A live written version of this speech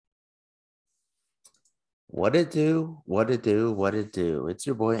What it do? What it do? What it do? It's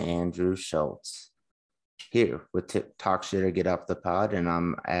your boy Andrew Schultz here with Talk Shit or Get Off the Pod, and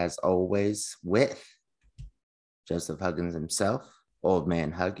I'm as always with Joseph Huggins himself, Old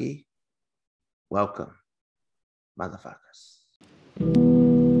Man Huggy. Welcome, motherfuckers.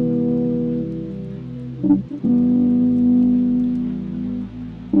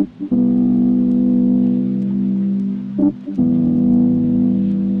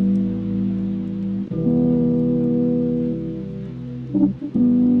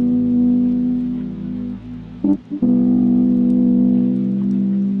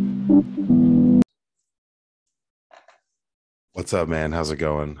 What's up, man? How's it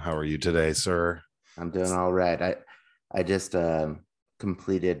going? How are you today, sir? I'm doing all right. I just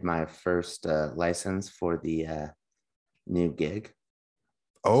completed my first license for the new gig.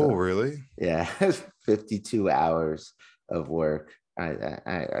 Oh, So really? yeah, 52 hours of work.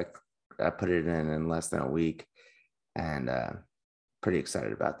 I put it in less than a week, and pretty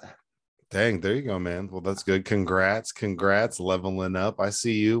excited about that. Dang, there you go, man. Well, that's good. Congrats, leveling up. I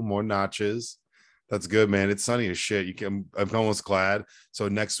see you, more notches. That's good, man. It's sunny as shit. I'm almost glad. So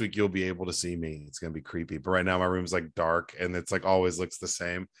next week you'll be able to see me. It's gonna be creepy. But right now my room's like dark and it's like always looks the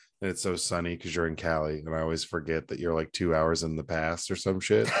same. And it's so sunny because you're in Cali, and I always forget that you're like 2 hours in the past or some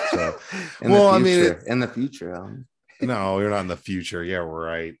shit. So, In the well, I mean, future, in the future, no, you're not in the future. Yeah,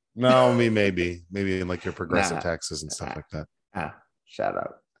 right. No, I mean maybe in like your progressive nah, taxes and stuff ah, like that. shout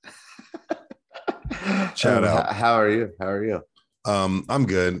out. Shout out. How are you? How are you? I'm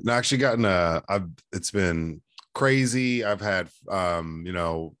good. I actually gotten I've it's been crazy. I've had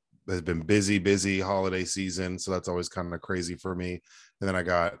it's been busy holiday season, so that's always kind of crazy for me. And then I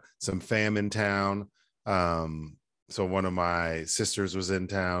got some fam in town. So one of my sisters was in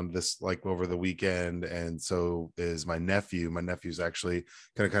town this like over the weekend, and so is my nephew. My nephew's actually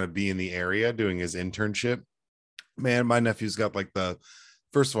gonna kind of be in the area doing his internship. Man, my nephew's got like the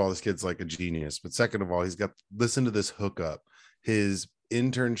first of all, this kid's like a genius, but second of all, he's got listen to this hookup. His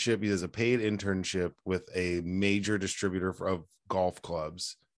internship, he has a paid internship with a major distributor of golf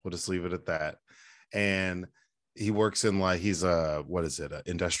clubs. We'll just leave it at that. And he works in like he's a what is it? An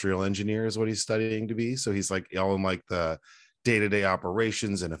industrial engineer is what he's studying to be. So he's like all in like the day-to-day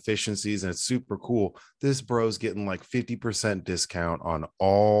operations and efficiencies, and it's super cool. This bro's getting like 50% discount on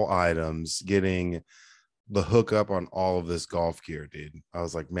all items, getting the hookup on all of this golf gear, dude. I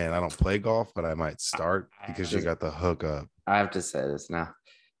was like, man, I don't play golf, but I might start because you got the hookup. I have to say this now.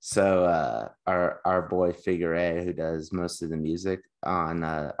 So our boy Figure A, who does most of the music on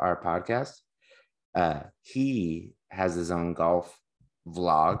our podcast, he has his own golf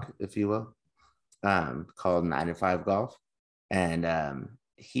vlog, if you will, called 9 to 5 Golf, and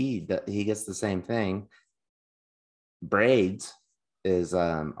he gets the same thing. Braids is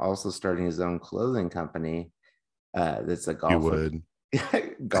also starting his own clothing company. That's a He golf would.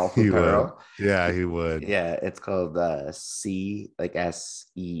 golf He would. apparel. Yeah, he would. Yeah, it's called C like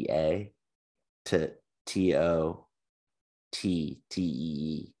SEA to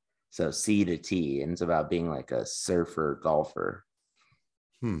TOTTEE. So C to T, and it's about being like a surfer golfer.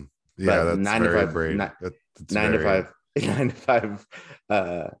 Yeah, But that's nine to very five, brave. not That's nine to very five, 9 to 5,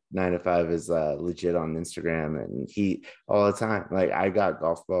 9 to 5 is legit on Instagram, and he all the time. Like I got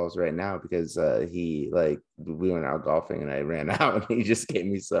golf balls right now because he like we went out golfing and I ran out and he just gave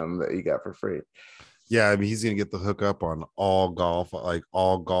me some that he got for free. yeah, I mean he's gonna get the hookup on all golf, like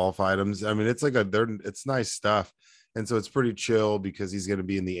all golf items. I mean, it's like it's nice stuff. And so it's pretty chill because he's gonna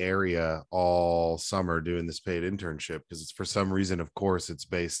be in the area all summer doing this paid internship because it's for some reason, of course, it's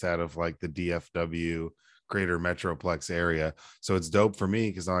based out of like the DFW greater metroplex area. So it's dope for me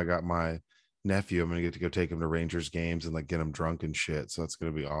because now I got my nephew. I'm gonna get to go take him to Rangers games and like get him drunk and shit. So it's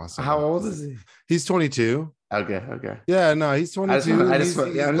gonna be How awesome. old is he? He's 22. Okay. Yeah, no, he's 22. I just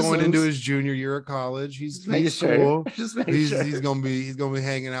He's yeah, going into his junior year of college. just making He's sure. cool. Just making He's sure. he's gonna be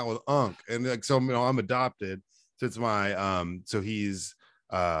hanging out with Unc, and like so, I'm adopted. So it's my so he's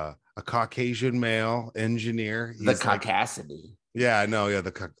a Caucasian male engineer. The He's like, caucasity. yeah, I know, yeah,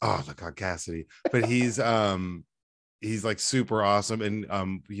 the caucasity, but he's like super awesome, and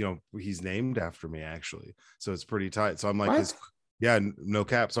he's named after me actually, so it's pretty tight. So I'm like his What? yeah, no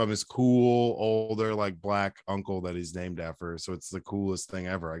cap. So I'm his cool older like black uncle that he's named after. So it's the coolest thing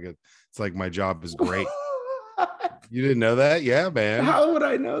ever. It's like my job is great. You didn't know that? Yeah, man. How would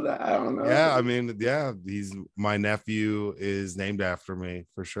I know that? I don't know. Yeah, I mean, yeah, he's my nephew is named after me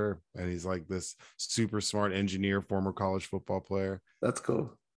for sure. And he's like this super smart engineer, former college football player. That's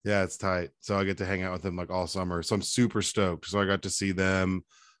cool. Yeah, it's tight. So I get to hang out with him like all summer. So I'm super stoked. So I got to see them.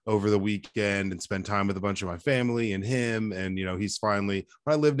 over the weekend and spend time with a bunch of my family and him. And, he's finally,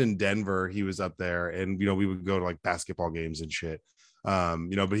 when I lived in Denver, he was up there and, we would go to like basketball games and shit.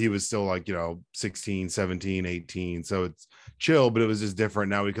 But he was still like, 16, 17, 18. So it's chill, but it was just different.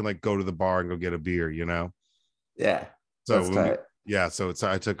 Now we can like go to the bar and go get a beer, Yeah. So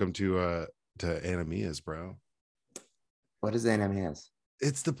I took him to Anamia's, bro. What is Anamia's?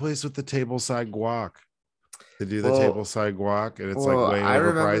 It's the place with the tableside guac. They do the tableside guac, and it's like way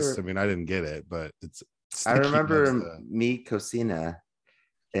overpriced. I mean, I didn't get it, but it's. I remember Mi Cocina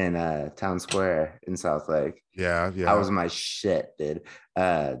in Town Square in South Lake. Yeah. That was my shit, dude.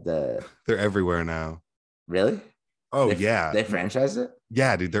 They're everywhere now. Really? Oh, they franchise it?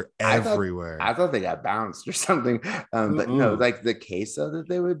 Yeah, dude, they're everywhere. I thought they got bounced or something. But no, like the queso that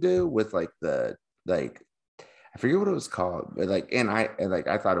they would do with like I forget what it was called, but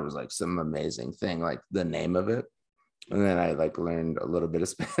I thought it was like some amazing thing, like the name of it. And then I like learned a little bit of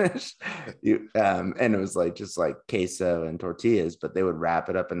Spanish. And it was like just like queso and tortillas, but they would wrap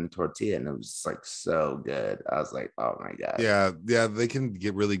it up in a tortilla, and it was just like so good. I was like, oh my God. Yeah, they can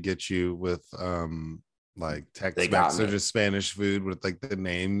really get you with like Tex-Mex or just Spanish food with like the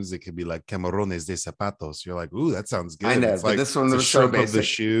names. It could be like camarones de zapatos. You're like, ooh, that sounds good. I know, it's like this one was so basic. Of the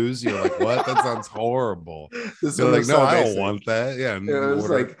shoes. You're like, what? That sounds horrible. You're like, no, I don't want that. Yeah, it was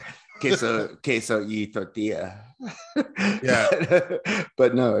like queso y tortilla. Yeah,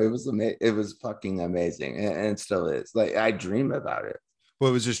 but no, it was it was fucking amazing, and it still is. Like I dream about it. Well,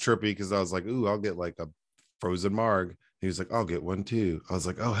 it was just trippy because I was like, ooh, I'll get like a frozen marg. He was like, I'll get one too. I was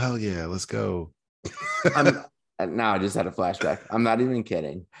like, oh hell yeah, let's go. Now I just had a flashback. I'm not even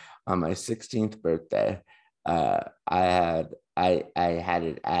kidding. On my 16th birthday, I had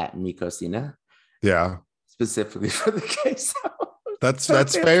it at Mi Cocina. Yeah, specifically for the queso. That's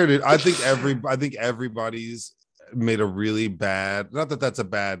fair, dude. I think everybody's made a really bad, not that that's a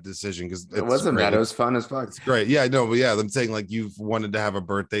bad decision, because it wasn't bad. It was fun as fuck. It's great. Yeah, no, but yeah, I'm saying like you've wanted to have a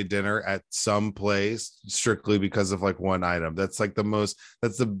birthday dinner at some place strictly because of like one item. That's like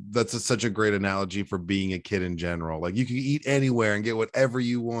such a great analogy for being a kid in general. Like you can eat anywhere and get whatever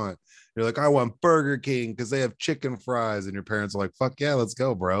you want. You're like, I want Burger King because they have chicken fries, and your parents are like, fuck yeah, let's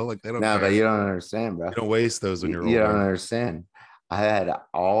go, bro. Like they don't. No, but you don't understand, bro. You don't waste those when you're older. You don't understand. I had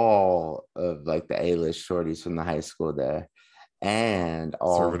all of like the A-list shorties from the high school there, and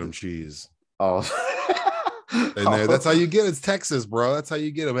all serving them cheese. All and there, that's how you get. It's Texas, bro. That's how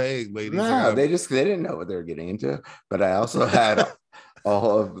you get them. Hey, ladies. No, they didn't know what they were getting into. But I also had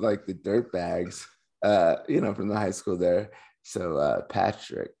all of like the dirt bags, from the high school there. So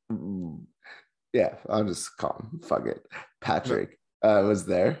Patrick, yeah, I'll just call him. Fuck it, Patrick was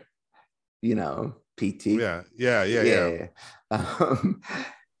there. PT. Yeah.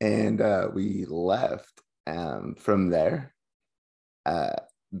 And we left from there,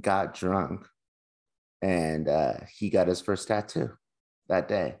 got drunk, and he got his first tattoo that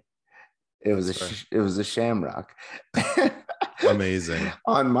day. It was a shamrock. Amazing.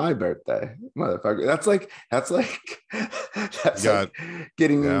 On my birthday, motherfucker. That's like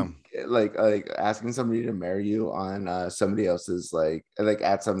getting like asking somebody to marry you on somebody else's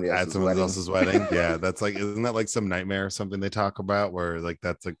at somebody else's wedding. Yeah, that's like, isn't that like some nightmare or something they talk about where like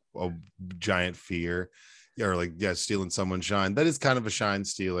that's like a giant fear? Or like, yeah, stealing someone's shine. That is kind of a shine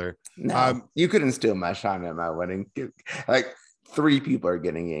stealer. No, you couldn't steal my shine at my wedding. Like 3 people are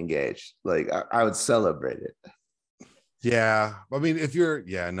getting engaged. Like I would celebrate it. Yeah, I mean, if you're,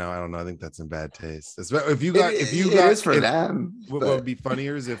 I don't know. I think that's in bad taste. If you got, it is for them. What would be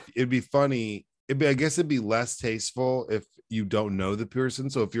funnier is if it'd be funny. I guess it'd be less tasteful if you don't know the person.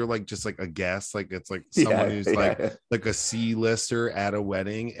 So if you're like just like a guest, like it's like someone who's like a C-lister at a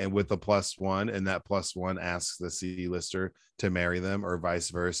wedding and with a +1, and that +1 asks the C-lister to marry them, or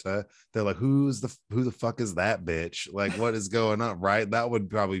vice versa. They're like, who the fuck is that bitch? Like, what is going on? Right? That would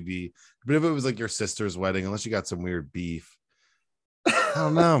probably be. But if it was like your sister's wedding, unless you got some weird beef, I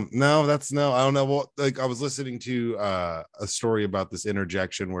don't know. I don't know. Well, like I was listening to a story about this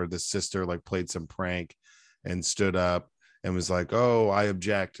interjection where the sister like played some prank and stood up and was like, oh, I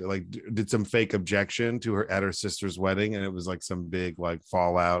object, like did some fake objection to her at her sister's wedding, and it was like some big like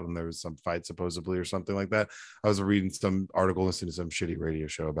fallout, and there was some fight supposedly or something like that. I was reading some article, listening to some shitty radio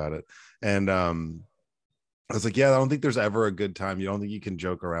show about it, and I was like, yeah, I don't think there's ever a good time. You don't think you can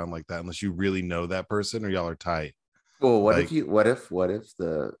joke around like that unless you really know that person or y'all are tight. Well, what if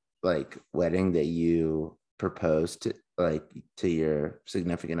the like wedding that you proposed to your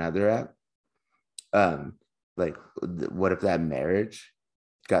significant other at, what if that marriage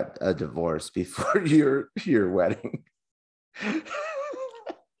got a divorce before your wedding?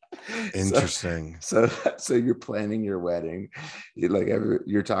 So, Interesting. so you're planning your wedding.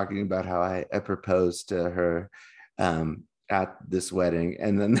 You're talking about how I proposed to her at this wedding,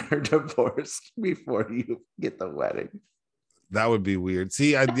 and then they're divorced before you get the wedding. That would be weird.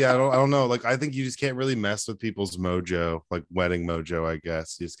 See, I don't know. Like, I think you just can't really mess with people's mojo, like wedding mojo, I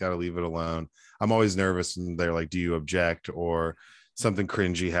guess. You just got to leave it alone. I'm always nervous and they're like, do you object? Or something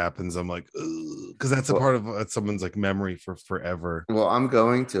cringy happens. I'm like, because that's a part of someone's like memory for forever. Well, I'm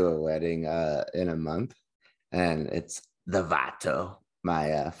going to a wedding in a month, and it's the Vato,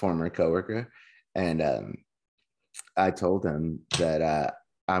 my former coworker. And I told him that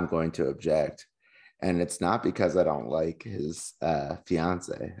I'm going to object. And it's not because I don't like his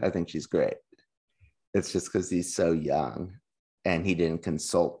fiance. I think she's great. It's just because he's so young and he didn't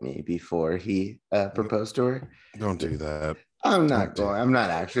consult me before he proposed to her. Don't do that. I'm not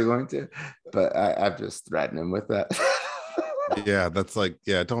actually going to, but I've just threatened him with that. Yeah, that's like,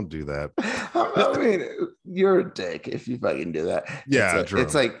 yeah, don't do that. I mean, you're a dick if you fucking do that. Yeah,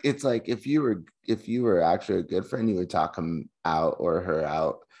 it's like if you were actually a good friend, you would talk him out or her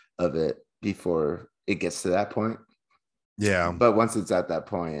out of it before it gets to that point. Yeah. But once it's at that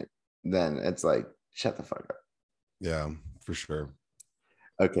point, then it's like, shut the fuck up. Yeah, for sure.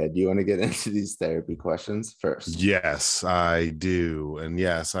 Okay. Do you want to get into these therapy questions first? Yes, I do. And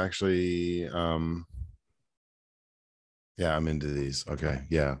yes, actually, yeah, I'm into these. Okay.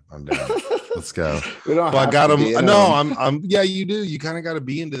 Yeah, I'm down. Let's go. I got them. No, I'm yeah, you do. You kind of got to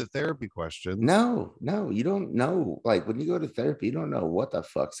be into the therapy questions. No, you don't know. Like when you go to therapy, you don't know what the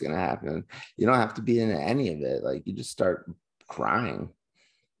fuck's gonna happen. You don't have to be into any of it. Like you just start crying.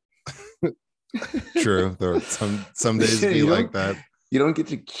 True. There are some days be like that. You don't get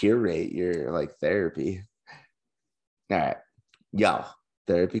to curate your like therapy. All right. Yo,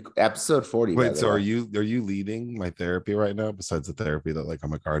 therapy episode 40. Wait, so are you leading my therapy right now besides the therapy that like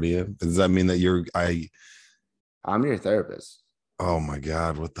I'm a guardian? Does that mean that I'm your therapist? Oh my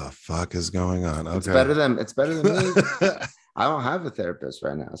god, what the fuck is going on? Okay. It's better than me. I don't have a therapist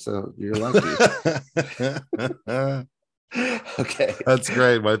right now, so you're lucky. Okay. That's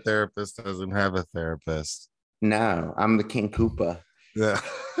great. My therapist doesn't have a therapist. No, I'm the King Koopa. Yeah.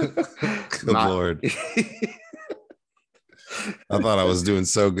 Good Lord. I thought I was doing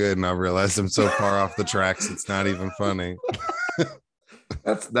so good and I realized I'm so far off the tracks it's not even funny.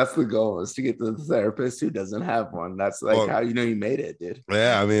 That's the goal, is to get to the therapist who doesn't have one. That's like how you know you made it, dude.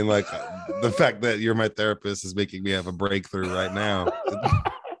 Yeah, I mean, like the fact that you're my therapist is making me have a breakthrough right now.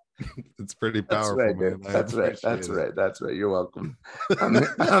 It's pretty powerful. That's right, dude. That's right. You're welcome.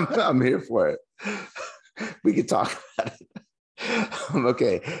 I'm here for it. We can talk about it.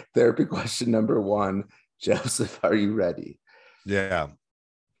 Okay. Therapy question number 1. Joseph, are you ready? Yeah.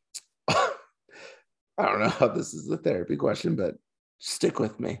 I don't know how this is a therapy question, but stick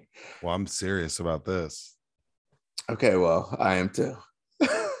with me. Well, I'm serious about this. Okay, well, I am too.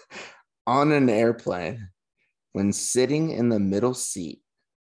 On an airplane, when sitting in the middle seat,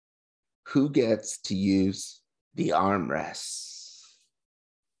 who gets to use the armrests?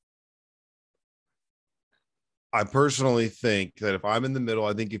 I personally think that if I'm in the middle,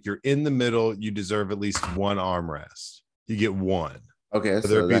 I think if you're in the middle, you deserve at least one armrest. You get one. Okay.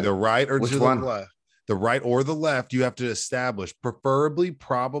 Whether it be the right or to the left. The right or the left, you have to establish, preferably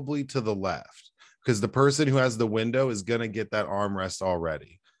probably to the left, because the person who has the window is going to get that armrest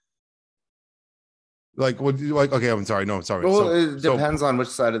already. Like, what? Like, okay, I'm sorry. Well, it depends on which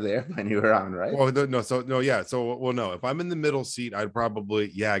side of the airplane you were on, right? Well, no. If I'm in the middle seat, I'd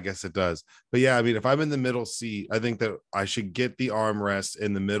probably, I guess it does. But yeah, I mean, if I'm in the middle seat, I think that I should get the armrest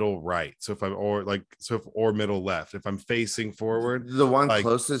in the middle right. So if I'm or middle left, if I'm facing forward, the one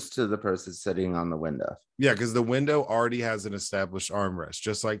closest to the person sitting on the window. Yeah, because the window already has an established armrest,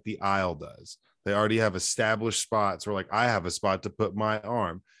 just like the aisle does. They already have established spots where, like, I have a spot to put my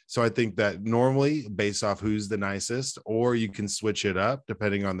arm. So I think that normally, based off who's the nicest, or you can switch it up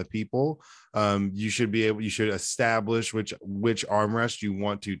depending on the people, you should establish which armrest you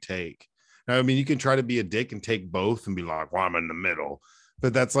want to take. Now, I mean, you can try to be a dick and take both and be like, well, I'm in the middle,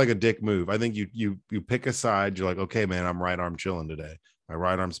 but that's like a dick move. I think you pick a side. You're like, okay, man, I'm right arm chilling today. My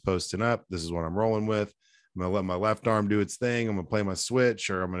right arm's posting up. This is what I'm rolling with. I'm gonna let my left arm do its thing. I'm gonna play my Switch,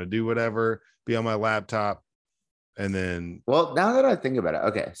 or I'm gonna do whatever, be on my laptop. And then, well, now that I think about it,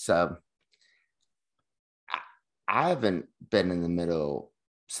 okay, so I haven't been in the middle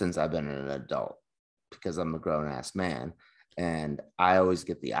since I've been an adult, because I'm a grown-ass man, and I always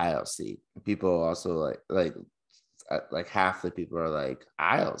get the aisle seat. People also like half the people are like,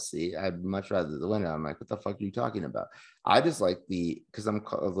 aisle seat, I'd much rather the window. I'm like, what the fuck are you talking about? I just like because I'm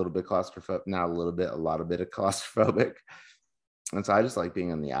a little bit claustrophobic, not a little bit, a lot of bit of claustrophobic. And so I just like being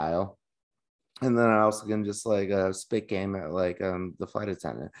in the aisle. And then I also can just like spit game at like the flight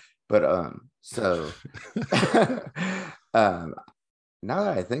attendant. But so um now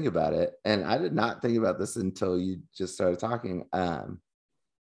that I think about it, and I did not think about this until you just started talking.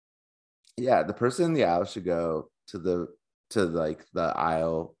 Yeah, the person in the aisle should go to like the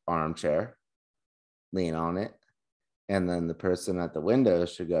aisle armchair, lean on it, and then the person at the window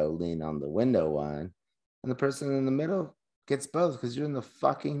should go lean on the window one, and the person in the middle gets both because you're in the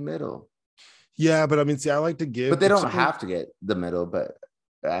fucking middle. Yeah, but I mean, see, I like to give, But they don't have to get the middle. But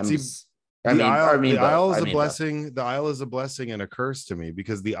I'm see, just, I mean, the both. aisle is I a mean, both. blessing. The aisle is a blessing and a curse to me,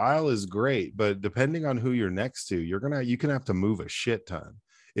 because the aisle is great, but depending on who you're next to, you can have to move a shit ton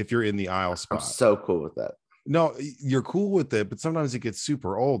if you're in the aisle I'm spot. so cool with that. No, you're cool with it, but sometimes it gets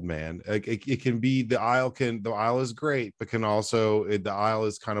super old, man. Like it can be, the aisle is great, but can also, the aisle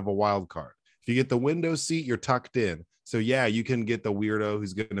is kind of a wild card. If you get the window seat, you're tucked in. So yeah, you can get the weirdo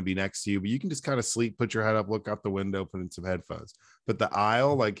who's going to be next to you, but you can just kind of sleep, put your head up, look out the window, put in some headphones. But the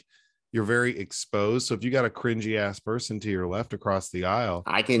aisle, like, you're very exposed. So if you got a cringy ass person to your left across the aisle,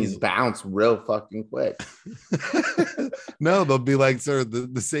 I can bounce real fucking quick. No, they'll be like, sir,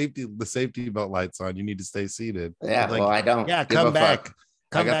 the safety belt lights on. You need to stay seated. Yeah, like, well, I don't. Yeah, come back. Fuck.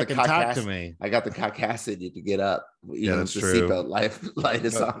 Come back and talk to me. I got the caucasity to get up, even that's if the true. seatbelt light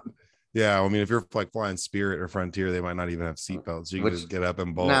is on. Yeah, I mean, if you're like flying Spirit or Frontier, they might not even have seatbelts. You can just get up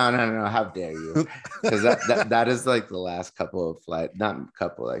and bolt. No. How dare you? Because that is like the last couple of flights, not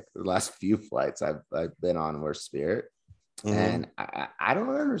couple, like the last few flights I've been on were Spirit, and I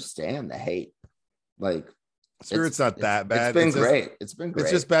don't understand the hate. Like, Spirit's not that bad. It's been great.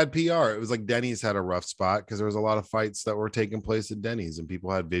 It's just bad PR. It was like Denny's had a rough spot because there was a lot of fights that were taking place at Denny's, and people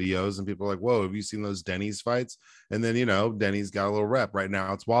had videos, and people were like, whoa, have you seen those Denny's fights? And then, Denny's got a little rep. Right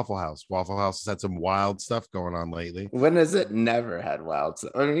now it's Waffle House. Waffle House has had some wild stuff going on lately. When has it never had wild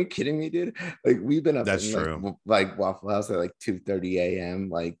stuff? Are you kidding me, dude? Like, we've been up That's true. Like Waffle House at like 2:30 a.m.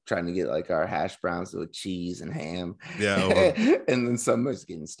 like trying to get like our hash browns with cheese and ham. Yeah. And then somebody's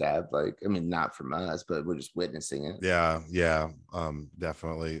getting stabbed. Like, I mean, not from us, but we're just witnessing it. Yeah.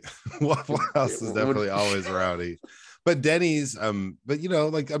 Definitely. Waffle House is definitely always rowdy. But Denny's,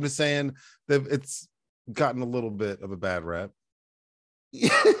 like, I'm just saying that it's gotten a little bit of a bad rep.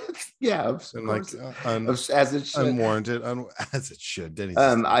 Yeah, and like as it should. Unwarranted, as it should. Denny's.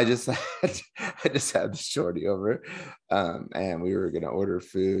 I just had the shorty over, and we were gonna order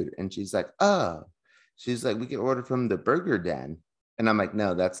food, and she's like, we can order from the Burger Den, and I'm like,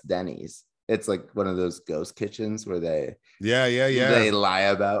 no, that's Denny's. It's like one of those ghost kitchens where they they lie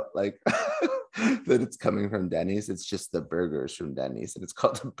about like that it's coming from Denny's. It's just the burgers from Denny's, and it's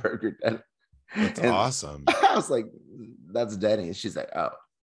called the Burger Den. That's awesome. I was like, that's Denny's. She's like, oh.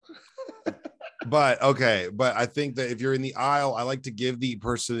 But I think that if you're in the aisle, I like to give the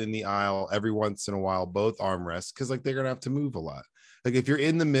person in the aisle every once in a while both armrests, because like they're gonna have to move a lot. Like if you're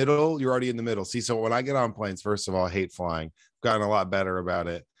in the middle, you're already in the middle. See, so when I get on planes, first of all, I hate flying. I've gotten a lot better about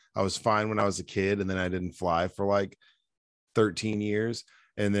it. I was fine when I was a kid, and then I didn't fly for like 13 years.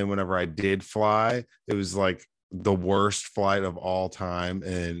 And then whenever I did fly, it was like the worst flight of all time,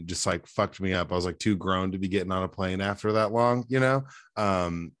 and just like fucked me up. I was like too grown to be getting on a plane after that long,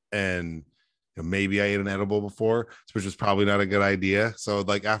 and maybe I ate an edible before, which was probably not a good idea. So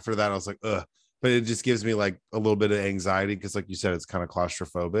like after that, I was like, ugh. But it just gives me like a little bit of anxiety because, like you said, it's kind of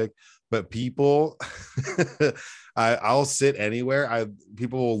claustrophobic. But people, I'll sit anywhere.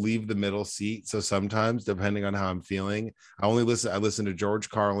 People will leave the middle seat. So sometimes, depending on how I'm feeling, I listen to George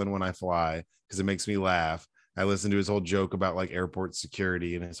Carlin when I fly because it makes me laugh. I listen to his whole joke about like airport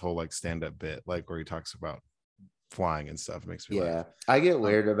security and his whole like stand-up bit, like where he talks about flying and stuff. It makes me laugh. I get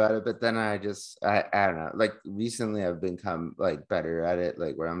weird about it, but then I don't know. Like recently, I've become like better at it.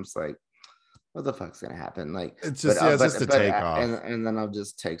 Like where I'm just like, what the fuck's gonna happen? Like it's just a takeoff, and then I'll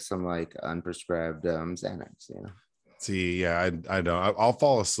just take some like unprescribed Xanax. See, yeah, I don't. I'll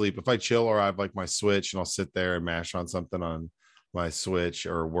fall asleep if I chill, or I have like my Switch and I'll sit there and mash on something on my Switch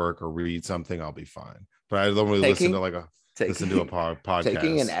or work or read something. I'll be fine. But I don't really listen to a podcast.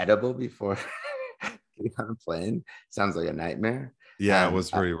 Taking an edible before getting on a plane sounds like a nightmare. Yeah, it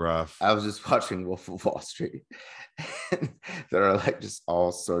was pretty rough. I was just watching Wolf of Wall Street. And there are like just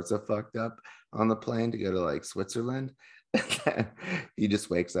all sorts of fucked up on the plane to go to like Switzerland. He just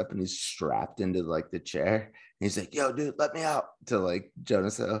wakes up and he's strapped into like the chair. And he's like, yo, dude, let me out, to like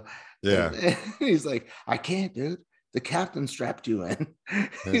Jonas Hill. Yeah. And he's like, I can't, dude. The captain strapped you in.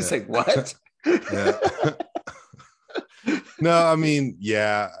 He's like, what? Yeah. No, I mean,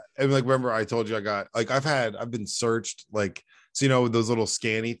 yeah. And like, remember I told you I've been searched like So those little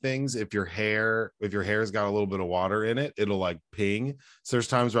scanny things, if your hair's got a little bit of water in it, it'll like ping. So there's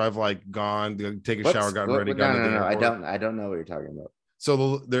times where I've like gone to take a shower, gotten ready, gone to the airport. I don't know what you're talking about.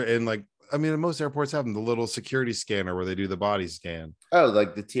 So they're in like, I mean, most airports have them, the little security scanner where they do the body scan. Oh,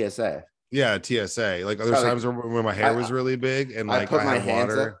 like the TSA. Yeah, TSA. Like there's times where my hair was really big and like I put my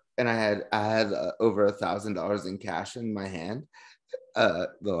hands up and I had over $1,000 in cash in my hand the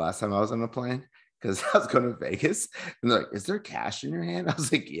last time I was on a plane, because I was going to Vegas, and they're like, "Is there cash in your hand?" I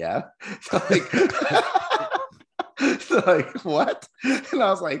was like, "Yeah." So like, what? And I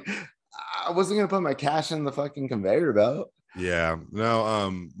was like, I wasn't gonna put my cash in the fucking conveyor belt. Yeah,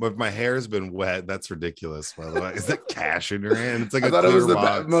 no, but my hair's been wet. That's ridiculous. By the way, is that cash in your hand? It's like I thought it was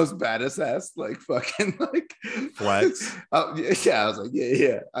the most baddest ass, like fucking like flex. Yeah, I was like,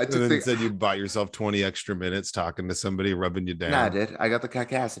 yeah. I took and then said you bought yourself 20 extra minutes talking to somebody, rubbing you down. Nah, I did. I got the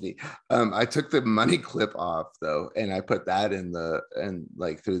cacacity. I took the money clip off though, and I put that in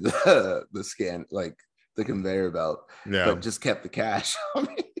like through the scan, like the conveyor belt. Yeah, but just kept the cash on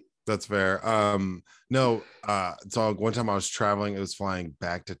me. That's fair. No, so one time I was traveling, it was flying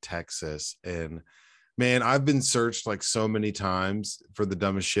back to Texas, and man, I've been searched like so many times for the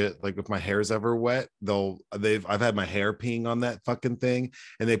dumbest shit. Like if my hair's ever wet, I've had my hair peeing on that fucking thing,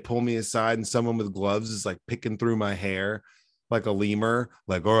 and they pull me aside, and someone with gloves is like picking through my hair like a lemur,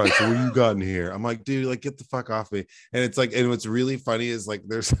 like, all right, so what you got in here? I'm like, dude, like, get the fuck off me. And it's like, and what's really funny is like,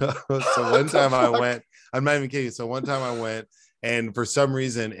 there's so one time I went, I'm not even kidding. So one time I went, and for some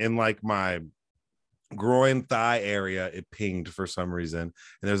reason in like my groin thigh area, it pinged for some reason, and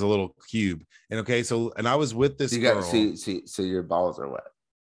there's a little cube. And okay, so and I was with this girl. So your balls are wet,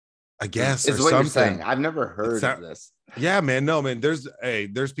 I guess, is what you're saying. I've never heard of this. Yeah, man. No, man.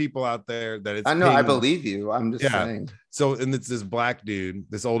 There's people out there that it's. I know. I believe you. I'm just saying. So, and it's this black dude,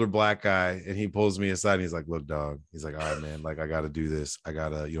 this older black guy, and he pulls me aside and he's like, "Look, dog." He's like, "All right, man. Like, I got to do this. I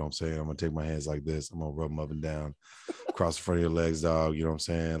gotta, you know what I'm saying? I'm gonna take my hands like this. I'm gonna rub them up and down, across the front of your legs, dog. You know what I'm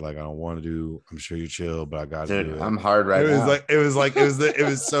saying? Like, I don't want to do. I'm sure you chill, but I got to do it. I'm hard right now. It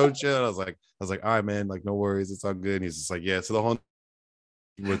was so chill. I was like, all right, man. Like, no worries. It's all good. And he's just like, yeah. So the whole.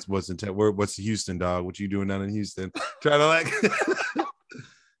 What's Houston, dog? What you doing down in Houston? Trying to like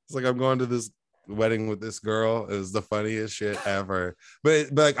it's like I'm going to this wedding with this girl. It was the funniest shit ever.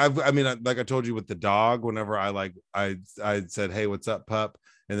 But like I mean, like I told you with the dog, whenever I said, "Hey, what's up, pup?"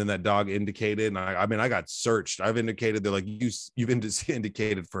 And then that dog indicated, and I mean, I got searched. I've indicated, they're like, you've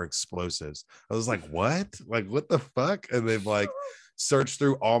indicated for explosives. I was like, what? Like, what the fuck? And they've like search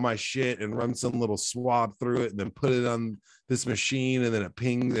through all my shit and run some little swab through it and then put it on this machine, and then it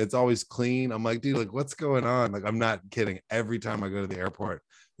pings. It's always clean. I'm like, dude, like, what's going on? Like, I'm not kidding. Every time I go to the airport,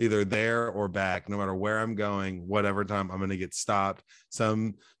 either there or back, no matter where I'm going, whatever time, I'm gonna get stopped.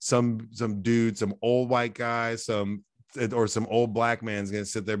 Some dude, some old white guy, some old black man's gonna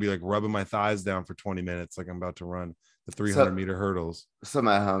sit there, be like rubbing my thighs down for 20 minutes, like I'm about to run the 300-meter hurdles. So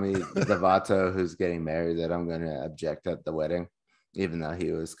my homie Devato, who's getting married, that I'm gonna object at the wedding, even though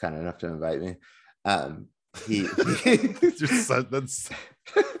he was kind enough to invite me. He that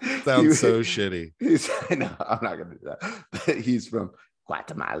sounds so shitty. No, I'm not gonna do that. But he's from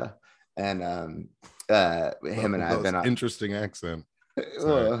Guatemala, and him and I have been on interesting accent.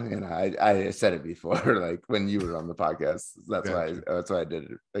 Well, you know, I said it before, like when you were on the podcast. That's why I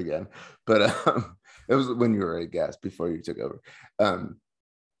did it again. But it was when you were a guest before you took over. I've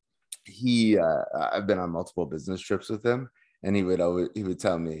been on multiple business trips with him. And he would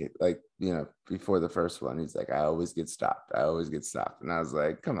tell me, like, you know, before the first one, he's like, I always get stopped. And I was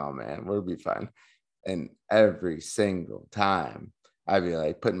like, come on, man, we'll be fine. And every single time I'd be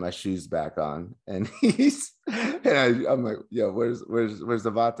like putting my shoes back on, and I'm like, yo, where's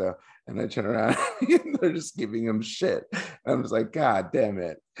the Vato? And I turn around and they're just giving him shit. And I'm just like, God damn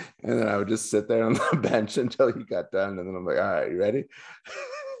it. And then I would just sit there on the bench until he got done. And then I'm like, all right, you ready?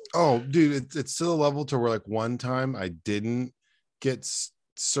 Oh, dude, it's to the level to where like one time I didn't get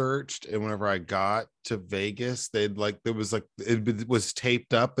searched, and whenever I got to Vegas, it was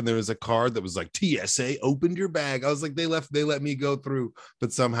taped up, and there was a card that was like, TSA opened your bag. I was like, they let me go through,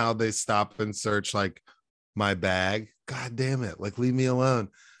 but somehow they stopped and searched like my bag. God damn it, like leave me alone.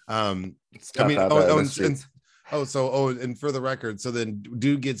 And for the record, so then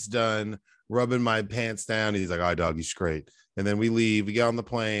dude gets done rubbing my pants down. He's like, all right, dog, you straight. And then we leave, we get on the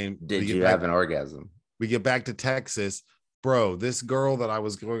plane. Did you have an orgasm? We get back to Texas. Bro, this girl that I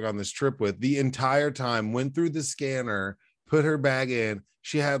was going on this trip with, the entire time went through the scanner, put her bag in.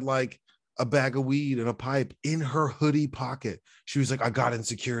 She had like a bag of weed and a pipe in her hoodie pocket. She was like, I got in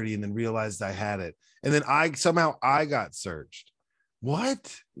security and then realized I had it. And then I got searched.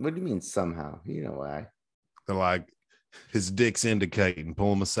 What? What do you mean somehow? You know why? They're like, His dick's indicating.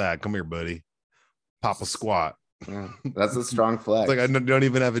 Pull him aside. Come here, buddy. Pop a squat. Yeah, that's a strong It's flex. like, I don't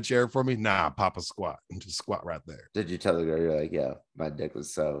even have a chair for me. Nah, pop a squat and just squat right there. Did you tell the girl you're like, yeah, my dick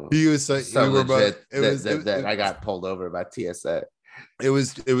was so He was so we were legit both, that I got pulled over by TSA. it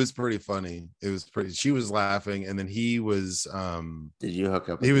was pretty funny. It was pretty. She was laughing, and then he was. Did you hook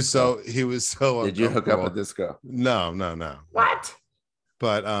up? He was so. Did you hook up with this girl? No. What?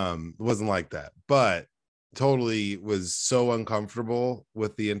 But it wasn't like that. But totally was so uncomfortable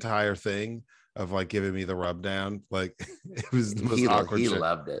with the entire thing of like giving me the rub down. Like it was the most awkward. He shit.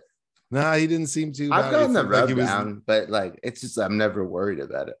 loved it. Nah, he didn't seem too. I've gotten the rub down, was, but like it's just I'm never worried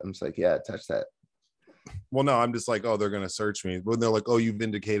about it. I'm just like, yeah, touch that. Well, no, I'm just like, oh, they're gonna search me. When they're like, oh, you've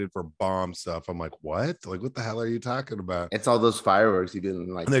indicated for bomb stuff. I'm like, what? Like, what the hell are you talking about? It's all those fireworks you do,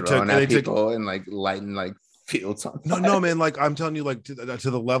 like throwing at people and like lighting like fields on fire. No, man. Like I'm telling you, like to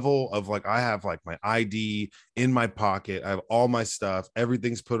the level of like I have like my ID in my pocket. I have all my stuff.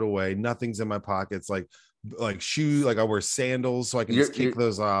 Everything's put away. Nothing's in my pockets. Like shoe. Like I wear sandals so I can just kick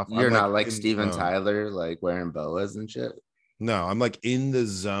those off. You're not like Steven Tyler, like wearing boas and shit. No, I'm like in the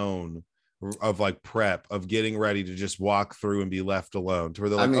zone of like prep of getting ready to just walk through and be left alone to where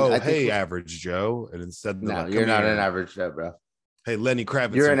they're like, oh, hey, average Joe. And instead, no, like, you're not an average Joe, bro. Hey, Lenny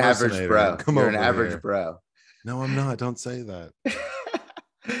Kravitz. You're an average bro. You're an average bro. No, I'm not. Don't say that.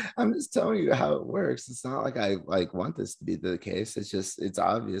 I'm just telling you how it works. It's not like I like want this to be the case. It's just it's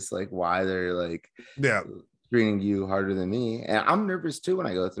obvious like why they're like treating you harder than me. And I'm nervous too when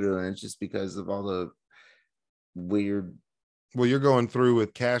I go through, and it's just because of all the weird. Well, you're going through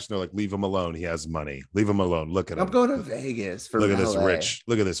with cash. And they're like, leave him alone. He has money. Leave him alone. Look at him. I'm going to Vegas for look at this rich.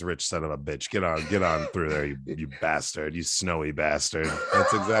 Look at this rich son of a bitch. Get on through there, you bastard. You snowy bastard.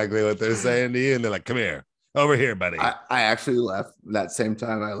 That's exactly what they're saying to you. And they're like, come here. Over here, buddy. I actually left that same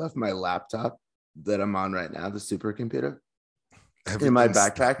time. I left my laptop that I'm on right now, the supercomputer, in my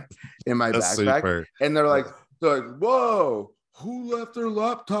backpack. Super. And they're like, whoa, who left their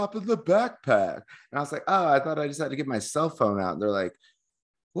laptop in the backpack? And I was like, oh, I thought I just had to get my cell phone out. And they're like,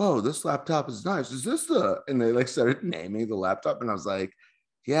 whoa, this laptop is nice. Is this the? And they like started naming the laptop, and I was like,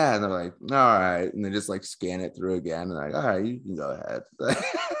 yeah. And they're like, all right. And they just like scan it through again. And like, all right, you can go ahead.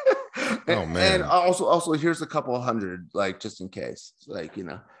 Oh man! And also, here's a couple hundred, like just in case, like you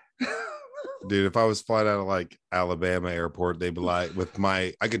know. Dude, if I was flying out of like Alabama airport, they'd be like, with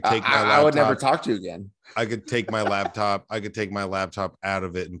my, I could take my laptop. I would never talk to you again. I could take my laptop. I could take my laptop out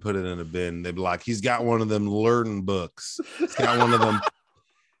of it and put it in a bin. They'd be like, he's got one of them learning books. He's got one of them.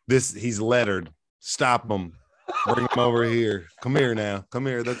 He's lettered. Stop him. Bring him over here. Come here now. Come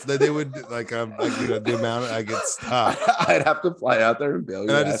here. They would like, I'm like, you know, the amount I get stopped. I'd have to fly out there and bail you.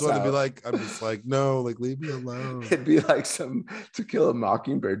 And I just want to be like, I'm just like, no, like leave me alone. It'd be like some To Kill a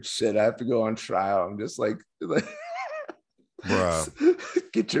Mockingbird shit. I have to go on trial. I'm just like bro,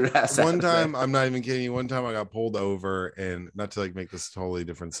 get your ass out. One time, I'm not even kidding you. One time I got pulled over, and not to like make this a totally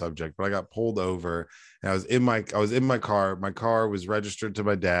different subject, but I got pulled over and I was in my car. My car was registered to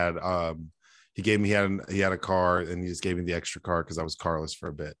my dad. He had a car, and he just gave me the extra car because I was carless for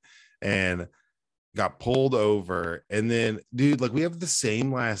a bit, and got pulled over. And then, dude, like we have the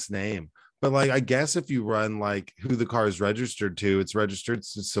same last name, but like I guess if you run like who the car is registered to, it's registered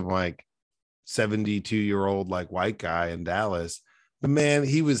to some like 72-year-old like white guy in Dallas. But man,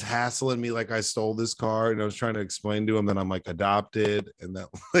 he was hassling me like I stole this car, and I was trying to explain to him that I'm like adopted, and that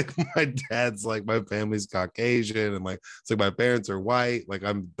like my dad's like my family's Caucasian, and like it's like my parents are white, like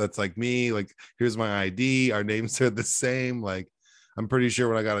that's like me, like here's my ID, our names are the same. Like I'm pretty sure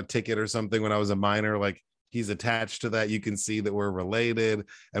when I got a ticket or something when I was a minor, like he's attached to that, you can see that we're related.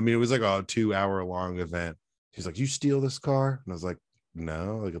 I mean, it was like a 2-hour long event. He's like, you steal this car? And I was like,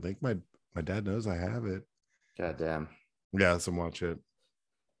 no, like I think my dad knows I have it. God damn. Yeah, let's watch it.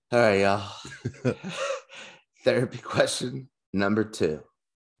 All right, y'all. Therapy question number 2.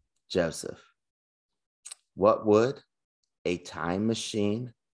 Joseph, what would a time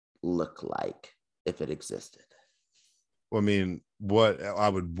machine look like if it existed? Well, I mean, what I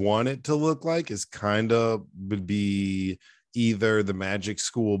would want it to look like is would be either the Magic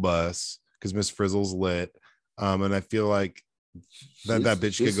School Bus, because Miss Frizzle's lit. And I feel like that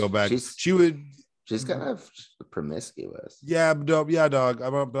bitch could go back. She's kind of promiscuous. Yeah, dog. I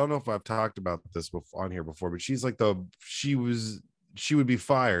don't know if I've talked about this on here before, but she's like she would be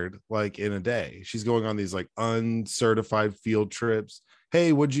fired like in a day. She's going on these like uncertified field trips.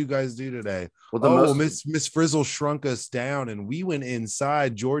 Hey, what'd you guys do today? Well, Miss Frizzle shrunk us down, and we went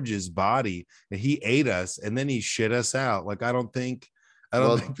inside George's body, and he ate us, and then he shit us out. Like I don't think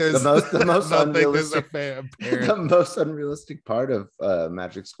there's the most unrealistic part of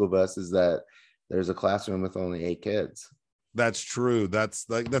Magic School Bus is that there's a classroom with only 8 kids. That's true. That's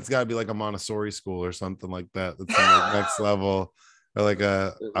got to be like a Montessori school or something like that. That's like next level. Or like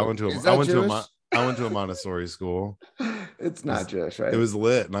I went to a Montessori school. It's not Jewish, right? It was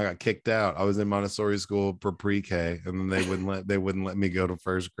lit, and I got kicked out. I was in Montessori school for pre-K, and then they wouldn't let me go to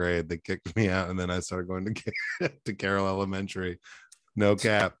first grade. They kicked me out, and then I started going to Carroll Elementary. No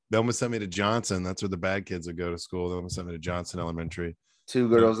cap. They almost sent me to Johnson. That's where the bad kids would go to school. They almost sent me to Johnson Elementary. 2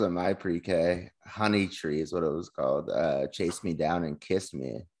 girls in my pre-K, Honey Tree is what it was called, chased me down and kissed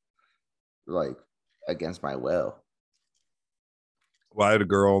me like against my will. Well, I had a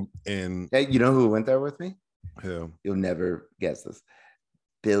girl in. Hey, you know who went there with me? Who? You'll never guess this.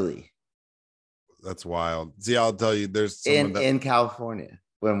 Billy. That's wild. See, I'll tell you, there's someone in California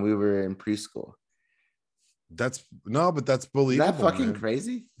when we were in preschool. But that's believable. Isn't that fucking man.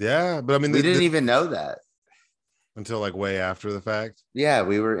 Crazy? Yeah, but I mean, we didn't even know that until like way after the fact. Yeah,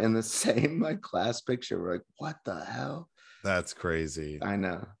 we were in the same like class picture. We're like, what the hell? That's crazy. I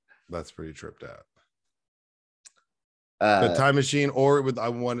know. That's pretty tripped out. The time machine, or I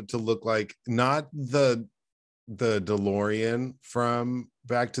want it to look like not the DeLorean from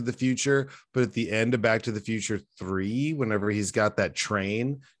Back to the Future, but at the end of Back to the Future 3, whenever he's got that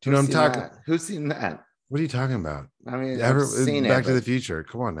train. Do you know what I'm talking? Who's seen that? What are you talking about? I mean, I've seen Back to the Future.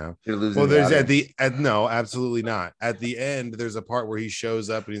 Come on now. You're losing. Well, there's no, absolutely not. At the end, there's a part where he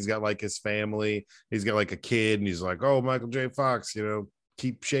shows up and he's got like his family. He's got like a kid, and he's like, "Oh, Michael J. Fox,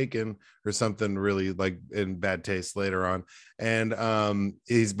 keep shaking," or something really like in bad taste later on. And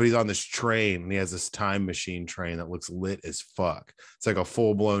he's on this train, and he has this time machine train that looks lit as fuck. It's like a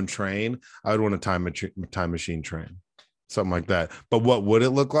full-blown train. I would want a time machine train, something like that. But what would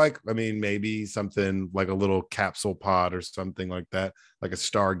it look like? I mean, maybe something like a little capsule pod or something like that, like a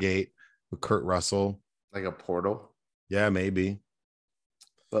Stargate with Kurt Russell, like a portal. Yeah, maybe.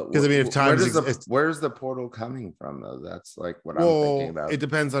 Because I mean, if time where's the portal coming from though? That's like what I'm thinking about. It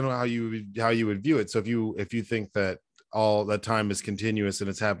depends on how you would view it. So if you think that all that time is continuous and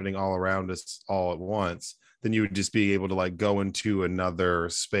it's happening all around us all at once, then you would just be able to like go into another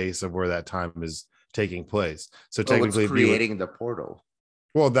space of where that time is taking place. So technically, creating the portal.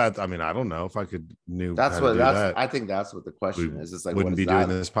 Well, I mean, I don't know if I could I think that's what the question is. It's like, wouldn't be doing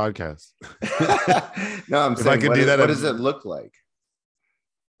this podcast. No, I'm saying, I could do that, what does it look like?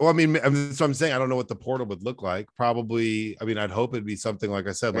 Well, I mean, so I'm saying I don't know what the portal would look like. Probably, I mean, I'd hope it'd be something like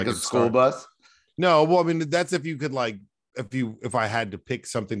I said, like a school bus. No, well, I mean, that's if you could like, if I had to pick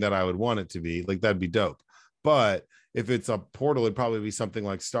something that I would want it to be, like that'd be dope. But if it's a portal, it'd probably be something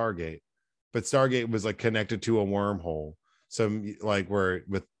like Stargate. But Stargate was like connected to a wormhole, so like where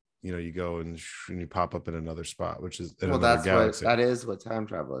with you go and you pop up in another spot, which is another galaxy. That is what time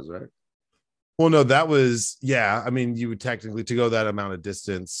travel is, right? Well, no, that was, yeah. I mean, you would technically, to go that amount of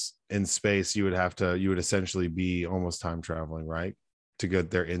distance in space, you would essentially be almost time traveling, right? To get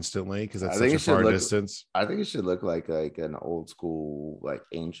there instantly, because that's such a far distance. I think it should look like an old school, like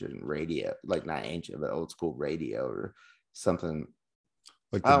ancient radio, like not ancient, but old school radio or something.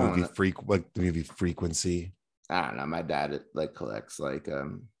 Like the movie Frequency. I don't know. My dad like collects like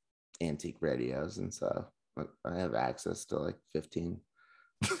antique radios and stuff. I have access to like 15.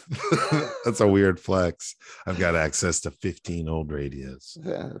 That's a weird flex. I've got access to 15 old radios.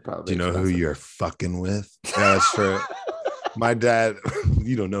 Yeah, probably. Do you know who you're fucking with? Yeah, that's true. My dad,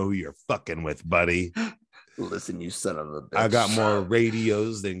 you don't know who you're fucking with, buddy. Listen, you son of a bitch. I got more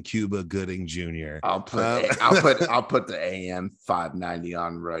radios than Cuba Gooding Jr. I'll put the AM 590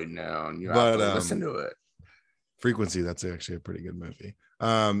 on right now, and you have to listen to it. Frequency, that's actually a pretty good movie.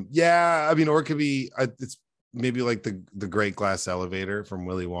 Yeah, I mean, or it could be it's maybe like the Great Glass Elevator from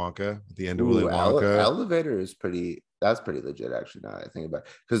Willy Wonka at the end of Willy Wonka. Elevator is pretty legit, actually, now that I think about it,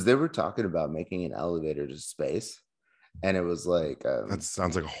 because they were talking about making an elevator to space, and it was like that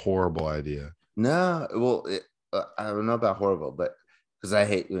sounds like a horrible idea. No, well, I don't know about horrible, but because I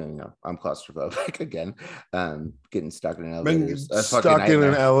hate, I'm claustrophobic again. Getting stuck in an elevator. Stuck in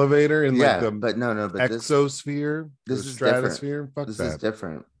an elevator in like the but exosphere. This is stratosphere. Fuck this is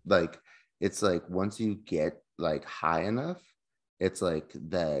different. Like it's like once you get like high enough, it's like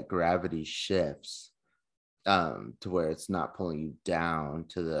the gravity shifts to where it's not pulling you down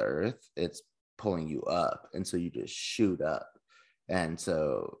to the earth, it's pulling you up, and so you just shoot up, and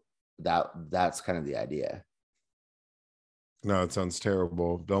so that's kind of the idea. No, it sounds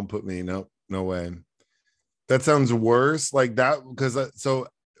terrible. Don't put me. No way. That sounds worse. Like that, because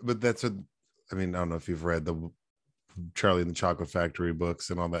but that's what I mean. I don't know if you've read the Charlie and the Chocolate Factory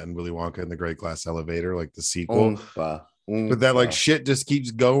books and all that, and Willy Wonka and the Great Glass Elevator, like the sequel. But that like shit just keeps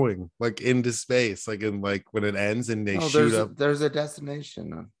going like into space, like in like when it ends and they shoot up. There's a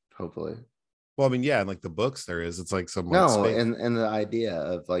destination, hopefully. Well, I mean, yeah, in like the books there is. It's like some like No, space. and the idea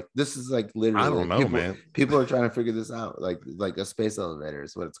of like this is like I literally don't like know, man. people are trying to figure this out. Like a space elevator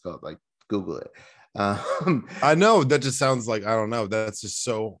is what it's called. Like Google it. I know that just sounds like, I don't know. That's just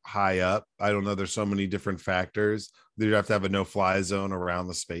so high up. I don't know. There's so many different factors. You'd have to have a no-fly zone around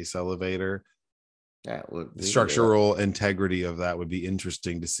the space elevator. yeah, well, The structural integrity of that would be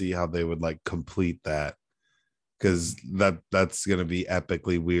interesting to see how they would like complete that, because that's going to be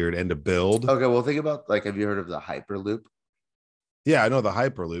epically weird and to build. okay, well, think about like, have you heard of the Hyperloop? Yeah, I know the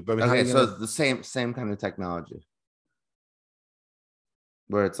Hyperloop. I mean, how are Okay, you so gonna... it's the same kind of technology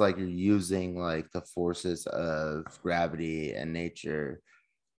where it's like you're using like the forces of gravity and nature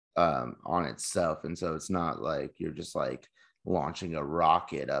on itself, and so it's not like you're just like launching a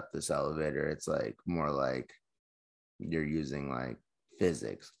rocket up this elevator. It's like more like you're using like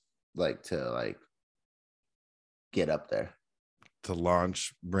physics like to like get up there. to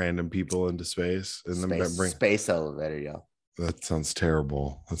launch random people into space and then bring... Space elevator, yo. That sounds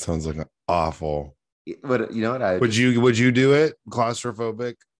terrible. That sounds like awful. What, you know what I Would you do it?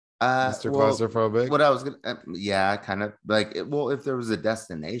 Claustrophobic, Mr. well, Claustrophobic? what I was gonna yeah, kind of like well, if there was a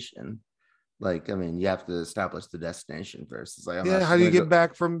destination, like I mean, you have to establish the destination first. It's like I'm not Yeah, just how do you gonna get go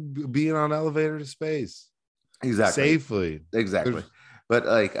back from being on elevator to space exactly, safely? exactly. There's But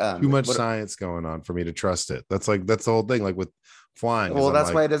like too much what science going on for me to trust it. That's the whole thing. Like with flying, is well, I'm that's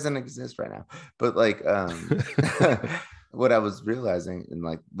like, why it doesn't exist right now. But like what I was realizing, and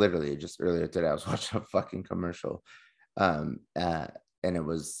like literally just earlier today, I was watching a fucking commercial. Um uh and it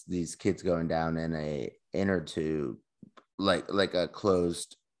was these kids going down in a inner tube, like a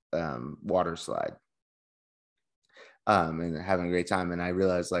closed water slide, and having a great time. And I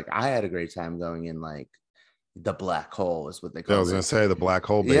realized like I had a great time going in like the black hole is what they I called was gonna it. say the black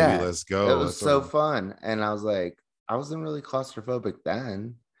hole, baby. Yeah, Let's it go. was That's what so fun. And I was like, I wasn't really claustrophobic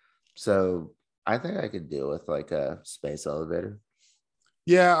then. So I think I could deal with like a space elevator.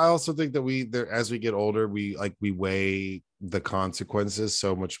 yeah. I also think that as we get older, we weigh the consequences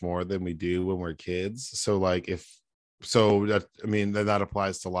so much more than we do when we're kids. So like that, I mean, that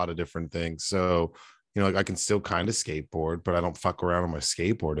applies to a lot of different things. So, like I can still kind of skateboard, but I don't fuck around on my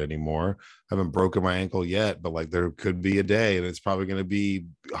skateboard anymore. I haven't broken my ankle yet, but like there could be a day and it's probably going to be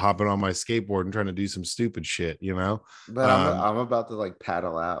hopping on my skateboard and trying to do some stupid shit. But I'm about to like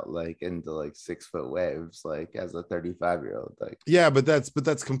paddle out like into like 6 foot waves like as a 35-year-old. Like Yeah, but that's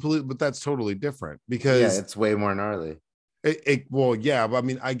totally different yeah, because it's way more gnarly. well, yeah, but I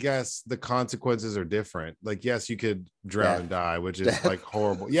mean, I guess the consequences are different. Like, yes, you could drown Death. and die, which is Death. like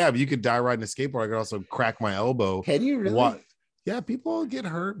horrible. Yeah, but you could die riding a skateboard. I could also crack my elbow. Can you really? What? Yeah, people get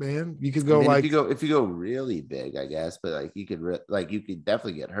hurt, man. You could I go mean, like, if you go really big, I guess, but like you could like you could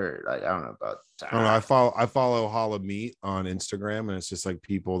definitely get hurt. Like I don't know about I don't know. time. I follow Hall of Meat on Instagram, and it's just like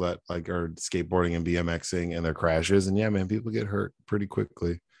people that like are skateboarding and BMXing and their crashes, and yeah, man, people get hurt pretty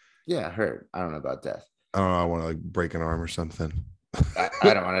quickly. Yeah, hurt. I don't know about death. I don't know. I want to like break an arm or something.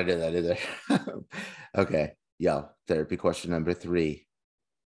 I don't want to do that either. Okay, yo, therapy question number 3.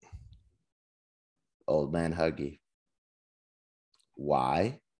 Old man Huggy.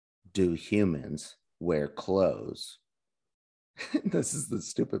 Why do humans wear clothes? This is the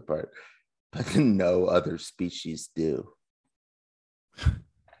stupid part, but no other species do.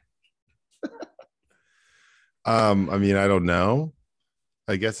 I mean, I don't know.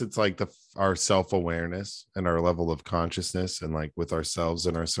 I guess it's like our self-awareness and our level of consciousness and like with ourselves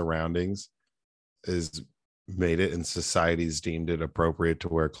and our surroundings is made it, and society's deemed it appropriate to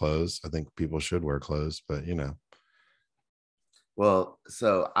wear clothes. I think people should wear clothes, but Well,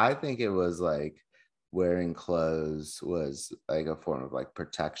 so I think it was like wearing clothes was like a form of like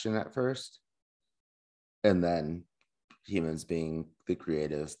protection at first. And then humans being the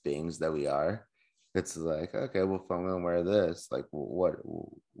creative beings that we are, it's like, okay, well, if I'm gonna wear this, like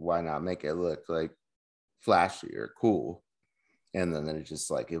why not make it look like flashy or cool? And then it just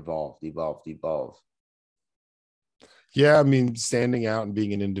like evolved. yeah, I mean, standing out and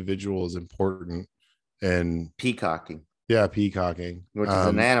being an individual is important. And Peacocking, yeah, peacocking, which is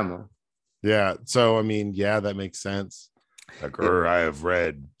an animal. yeah, so I mean, yeah, that makes sense. Like, I have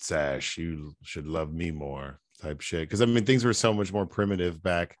red sash, you should love me more type shit. Because I mean, things were so much more primitive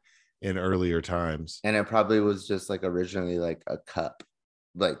back in earlier times. And it probably was just like originally like a cup,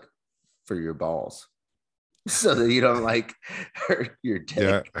 like for your balls, so that you don't like hurt your dick.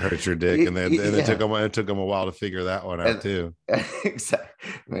 Yeah, hurt your dick, and then it took them a while to figure that one out too. Exactly.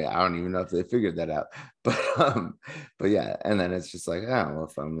 I mean, I don't even know if they figured that out, but yeah. And then it's just like, oh, well,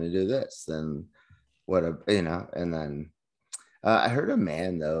 if I'm gonna do this, then what a And then I heard a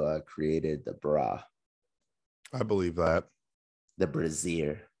man though created the bra, I believe that. the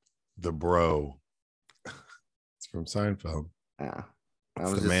brassiere. The Bro. It's from Seinfeld. Yeah.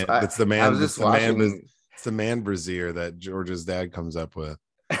 It's the Watching. It's the man brassiere that George's dad comes up with.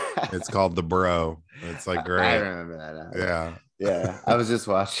 It's called The Bro. It's like great. I remember that now. Yeah. Yeah. I was just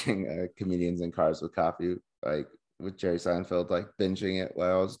watching Comedians in Cars with Coffee, like with Jerry Seinfeld, like binging it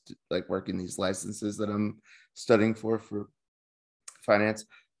while I was like working these licenses that I'm studying for finance.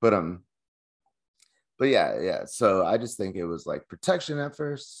 But yeah. So I just think it was like protection at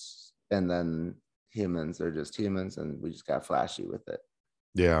first, and then humans are just humans, and we just got flashy with it.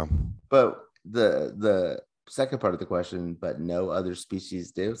 Yeah. But the second part of the question, but no other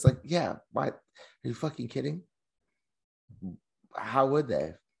species do. It's like, yeah, why? Are you fucking kidding? How would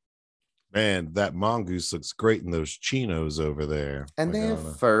they? Man, that mongoose looks great in those chinos over there. And they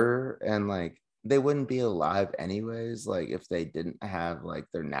have fur, and like they wouldn't be alive anyways, like if they didn't have like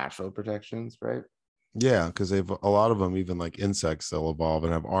their natural protections, right? Yeah, because they've a lot of them, even like insects, they'll evolve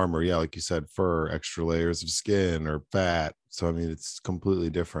and have armor. Yeah, like you said, fur, extra layers of skin or fat. So I mean, it's completely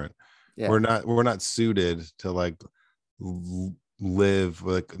different. Yeah. We're not suited to like live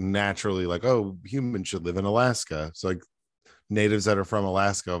like naturally, like, oh, humans should live in Alaska. So like natives that are from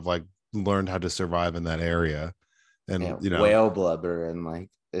Alaska have like learned how to survive in that area. And Yeah, you know, whale blubber and like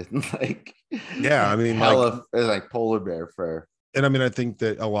yeah, I mean, like polar bear fur. And I mean, I think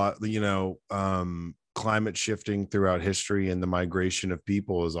that a lot, climate shifting throughout history and the migration of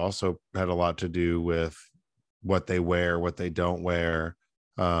people has also had a lot to do with what they wear, what they don't wear.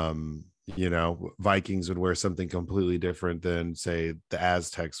 Vikings would wear something completely different than, say, the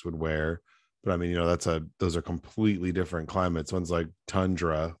Aztecs would wear. But I mean, those are completely different climates. One's like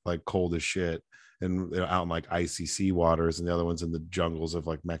tundra, like cold as shit, and out in like icy sea waters, and the other one's in the jungles of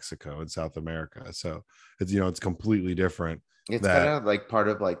like Mexico and South America. So it's completely different. It's kind of like part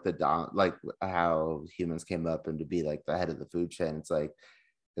of like like how humans came up and to be like the head of the food chain. It's like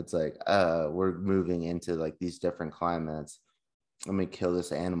we're moving into like these different climates. Let me kill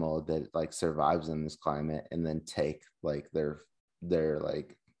this animal that like survives in this climate, and then take like their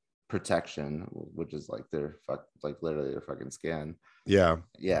like protection, which is like literally their fucking skin. Yeah.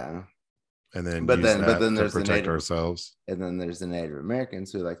 And then but then there's protect ourselves. And then there's the Native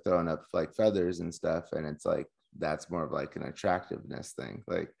Americans who like throwing up like feathers and stuff, and it's like that's more of like an attractiveness thing.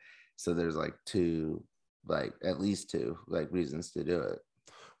 Like, so there's like at least two like reasons to do it.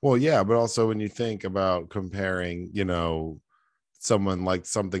 Well, yeah, but also when you think about comparing, something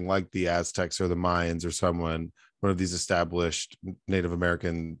like the Aztecs or the Mayans or one of these established Native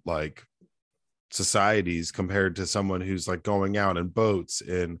American like societies compared to someone who's like going out in boats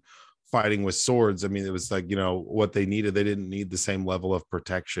and fighting with swords. I mean, it was like, what they needed. They didn't need the same level of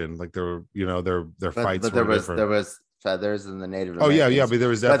protection. Like their fights were different. There was feathers in the Native Americans. Oh yeah, but there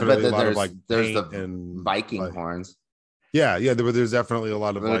was definitely a lot of like there's the and Viking like, horns. Yeah, there's definitely a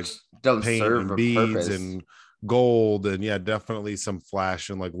lot of like don't paint serve and beads purpose. And gold, and definitely some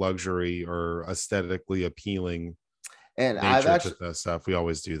flash and like luxury or aesthetically appealing. And I've actually that stuff. We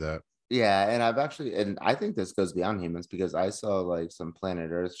always do that. Yeah, and I think this goes beyond humans, because I saw like some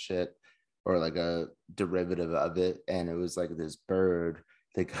Planet Earth shit or like a derivative of it, and it was like this bird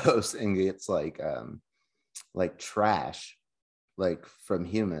that goes and gets like trash like from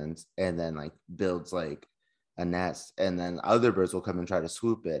humans, and then like builds like a nest, and then other birds will come and try to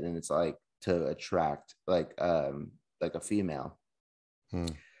swoop it, and it's like to attract like a female.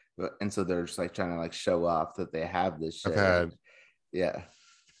 And so they're just like trying to like show off that they have this shit.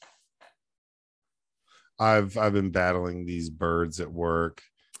 I've been battling these birds at work.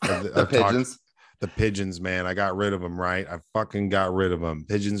 The pigeons. The pigeons, man. I got rid of them, right? I fucking got rid of them.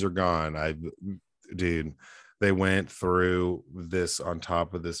 Pigeons are gone. Dude, they went through this on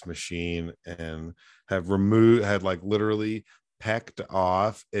top of this machine and had like literally pecked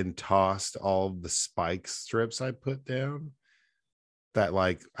off and tossed all of the spike strips I put down. That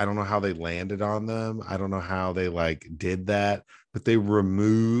like, I don't know how they landed on them. I don't know how they like did that, but they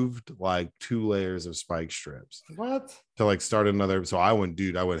removed like 2 layers of spike strips. What? To like start another. So I went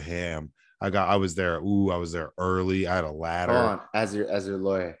ham. I was there early. I had a ladder. Hold on. As your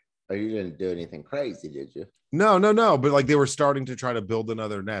lawyer, are you gonna do anything crazy? Did you? No. But like they were starting to try to build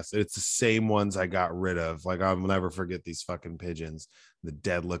another nest. It's the same ones I got rid of. Like I'll never forget these fucking pigeons, the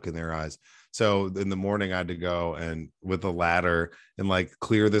dead look in their eyes. So in the morning I had to go and with a ladder and like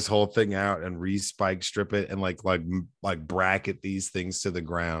clear this whole thing out and re-spike strip it and like bracket these things to the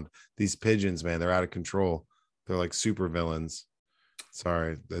ground. These pigeons, man, they're out of control. They're like super villains.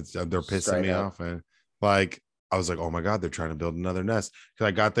 Sorry, they're pissing me off, man. Like I was like, oh my God, they're trying to build another nest. Because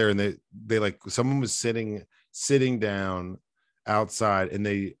I got there and they like someone was sitting down outside and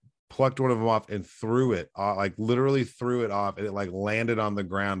they plucked one of them off and threw it like literally threw it off, and it like landed on the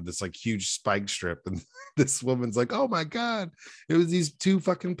ground, this like huge spike strip. And this woman's like, oh my God, it was these two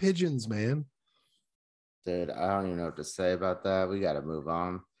fucking pigeons, man. Dude, I don't even know what to say about that. We got to move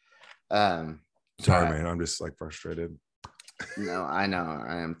on. Sorry, man. I'm just like frustrated. No, I know.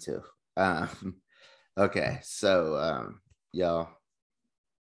 I am too. Okay. So, y'all,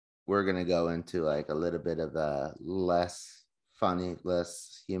 we're going to go into like a little bit of a less funny,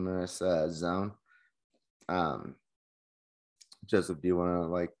 less humorous zone. Joseph, do you want to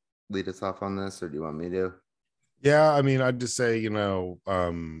like lead us off on this, or do you want me to? Yeah, I mean, I'd just say,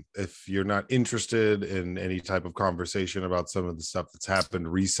 if you're not interested in any type of conversation about some of the stuff that's happened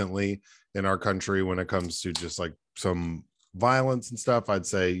recently in our country when it comes to just like some violence and stuff, I'd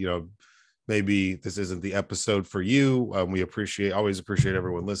say, maybe this isn't the episode for you. We always appreciate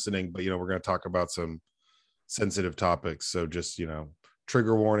everyone listening, but, we're going to talk about some sensitive topics. So just,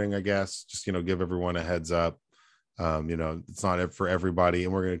 trigger warning, I guess, just, give everyone a heads up. It's not for everybody,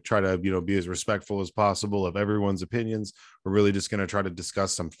 and we're going to try to be as respectful as possible of everyone's opinions. We're really just going to try to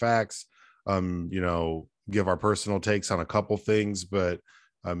discuss some facts, give our personal takes on a couple things, but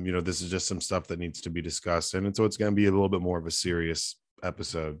this is just some stuff that needs to be discussed, and so it's going to be a little bit more of a serious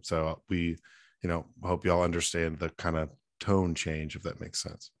episode. So we hope y'all understand the kind of tone change, if that makes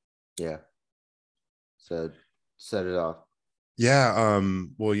sense. Yeah, so set it off. Yeah,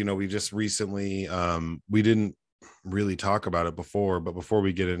 well, we just recently we didn't really talk about it before, but before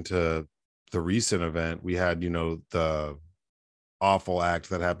we get into the recent event, we had the awful act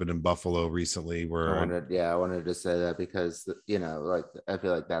that happened in Buffalo recently, where I wanted to say that because like I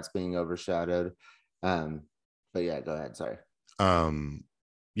feel like that's being overshadowed. But yeah, go ahead. Sorry.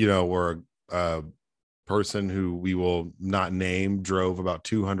 Where a person who we will not name drove about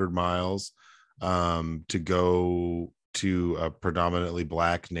 200 miles to go to a predominantly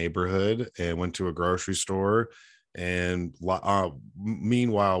Black neighborhood and went to a grocery store, and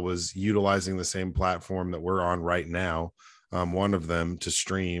meanwhile was utilizing the same platform that we're on right now, one of them, to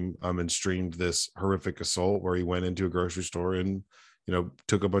stream and streamed this horrific assault where he went into a grocery store and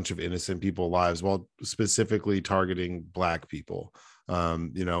took a bunch of innocent people's lives while specifically targeting Black people,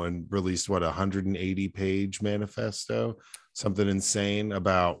 and released 180-page manifesto, something insane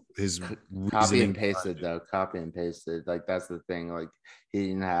about his copy and pasted. Like that's the thing. Like he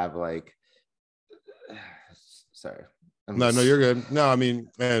didn't have like sorry. No, you're good. No, I mean,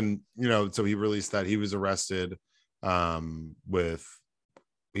 and so he released that. He was arrested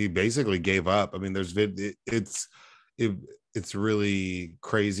he basically gave up. I mean, it's really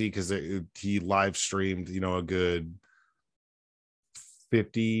crazy because he live streamed a good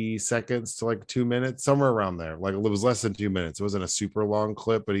 50 seconds to like 2 minutes, somewhere around there. Like it was less than 2 minutes. It wasn't a super long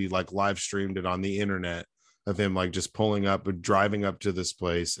clip, but he like live streamed it on the internet of him like just pulling up and driving up to this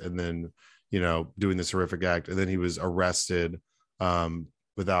place and then doing this horrific act. And then he was arrested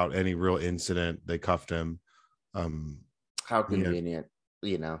without any real incident. They cuffed him. How convenient.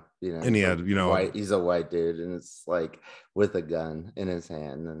 And he had he's a white dude, and it's like with a gun in his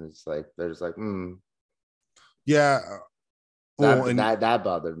hand, and it's like there's like yeah. That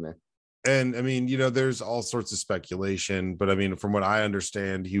bothered me. And I mean, there's all sorts of speculation, but I mean, from what I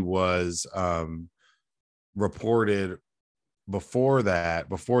understand, he was reported before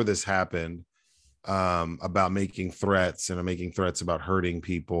this happened, about making threats about hurting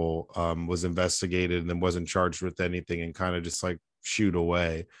people, was investigated and then wasn't charged with anything and kind of just like shoot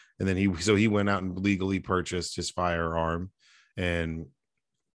away. And then he went out and legally purchased his firearm and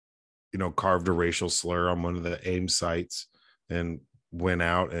carved a racial slur on one of the AIM sites and went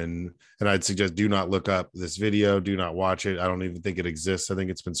out and I'd suggest do not look up this video, do not watch it. I don't even think it exists. I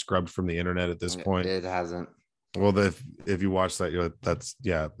think it's been scrubbed from the internet at this point. It hasn't. Well, if you watch that,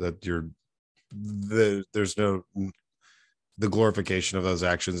 there's no the glorification of those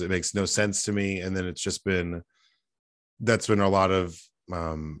actions. It makes no sense to me. And then it's just that's been a lot of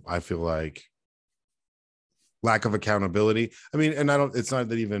I feel like lack of accountability. I mean, and it's not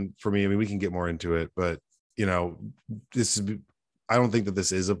that even for me, I mean, we can get more into it, but I don't think that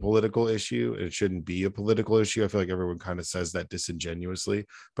this is a political issue. It shouldn't be a political issue. I feel like everyone kind of says that disingenuously,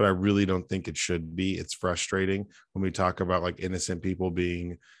 but I really don't think it should be. It's frustrating when we talk about like innocent people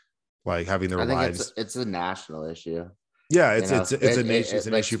being like having their lives. It's a national issue. Yeah, it's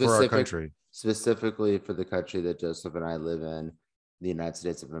an issue for our country. Specifically for the country that Joseph and I live in, the United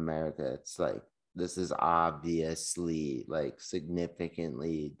States of America. It's like, this is obviously like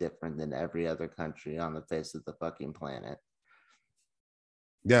significantly different than every other country on the face of the fucking planet.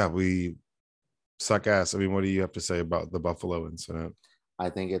 Yeah, we suck ass. I mean, what do you have to say about the Buffalo incident? I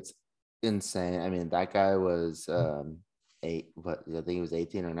think it's insane. I mean, that guy was I think he was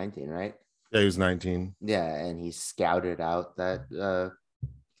 18 or 19, right? Yeah, he was 19. Yeah, and he scouted out that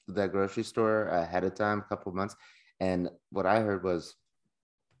grocery store ahead of time, a couple months. And what I heard was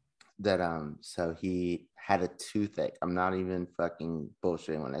that so he had a toothache. I'm not even fucking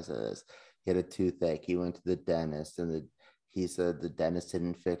bullshitting when I say this. He had a toothache. He went to the dentist, and he said the dentist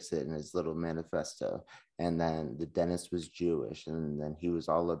didn't fix it in his little manifesto. And then the dentist was Jewish, and then he was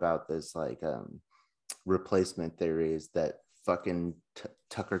all about this like replacement theories that fucking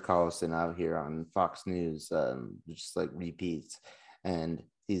Tucker Carlson out here on Fox News just like repeats. And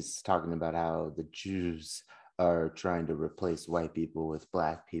he's talking about how the Jews are trying to replace white people with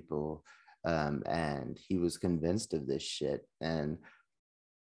black people. And he was convinced of this shit. And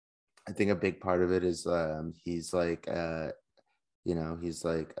I think a big part of it is he's like, he's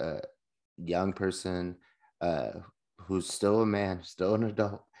like a young person who's still a man, still an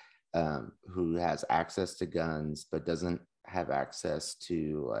adult, who has access to guns, but doesn't have access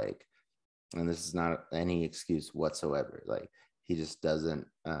to like, and this is not any excuse whatsoever. Like he just doesn't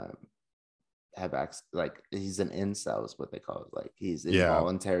have access. Like he's an incel is what they call it. Like he's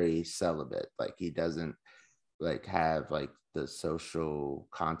involuntary celibate. Like he doesn't like have like the social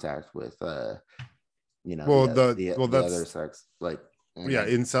contact with the other sex. Like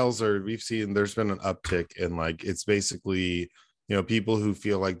incels we've seen there's been an uptick in like it's basically people who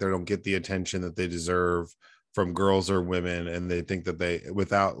feel like they don't get the attention that they deserve from girls or women, and they think that they a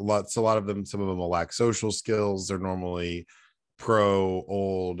lot of them, some of them will lack social skills. They're normally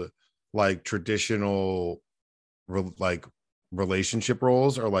old like traditional like relationship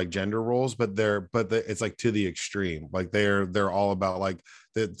roles or like gender roles, but it's like to the extreme. Like they're all about like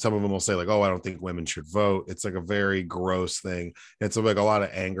that. Some of them will say like, oh, I don't think women should vote. It's like a very gross thing. It's like a lot of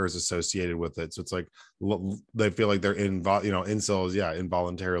anger is associated with it. So it's like they feel like they're incels,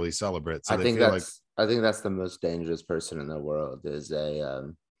 involuntarily celibate. So I think that's the most dangerous person in the world is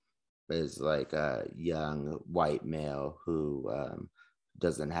like a young white male who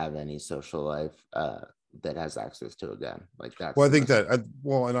doesn't have any social life that has access to a gun. Like that's I think that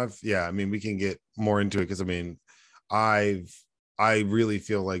we can get more into it because I really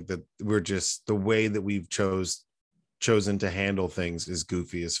feel like that we're just the way that we've chosen to handle things is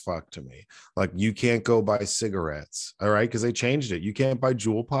goofy as fuck to me. Like you can't go buy cigarettes, all right, because they changed it. You can't buy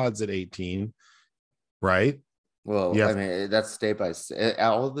Juul pods at 18, right? Well, I mean, that's state by state.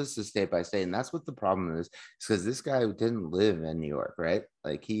 All of this is state by state, and that's what the problem is. Because this guy didn't live in New York, right?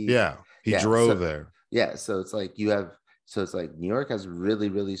 Like he drove there. Yeah, so it's like New York has really,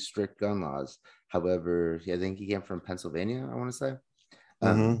 really strict gun laws. However, I think he came from Pennsylvania, I want to say,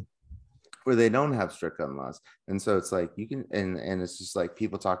 where they don't have strict gun laws. And so it's like you can, and it's just like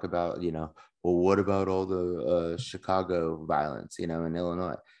people talk about, well, what about all the Chicago violence, in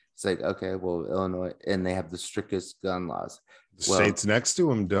Illinois? It's like, okay, well, Illinois, and they have the strictest gun laws. The states next to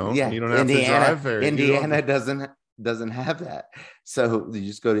them don't. Yeah, you don't have to drive there. Indiana doesn't have that. So you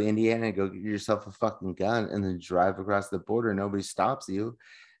just go to Indiana and go get yourself a fucking gun and then drive across the border. Nobody stops you.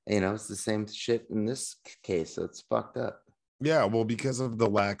 It's the same shit in this case. So it's fucked up. Yeah, well, because of the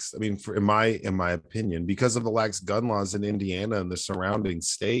lax, I mean, in my opinion, because of the lax gun laws in Indiana and the surrounding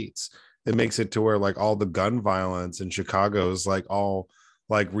states, it makes it to where like all the gun violence in Chicago is like all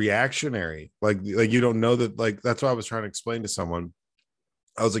like reactionary. Like you don't know that. Like that's what I was trying to explain to someone.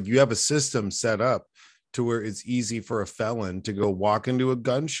 I was like, you have a system set up to where it's easy for a felon to go walk into a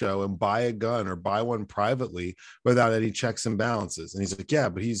gun show and buy a gun or buy one privately without any checks and balances. And he's like, yeah,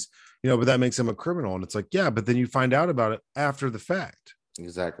 but but that makes him a criminal. And it's like, yeah, but then you find out about it after the fact.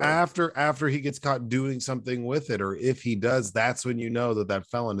 Exactly. After he gets caught doing something with it, or if he does, that's when you know that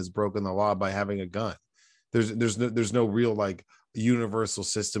felon has broken the law by having a gun. There's no real like universal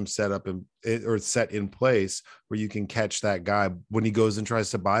system set up or set in place where you can catch that guy when he goes and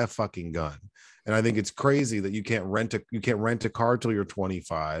tries to buy a fucking gun. And I think it's crazy that you can't rent a car till you're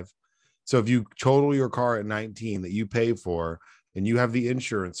 25. So if you total your car at 19 that you pay for and you have the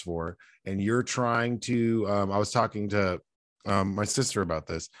insurance for, and you're trying to, I was talking to my sister about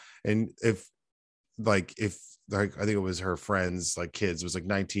this, and if I think it was her friends, like kids, it was like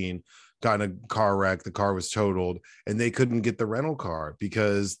 19, got in a car wreck, the car was totaled, and they couldn't get the rental car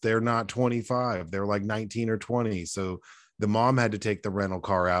because they're not 25, they're like 19 or 20. So the mom had to take the rental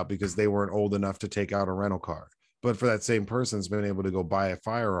car out because they weren't old enough to take out a rental car. But for that same person's been able to go buy a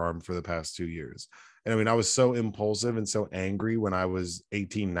firearm for the past 2 years. And I mean, I was so impulsive and so angry when I was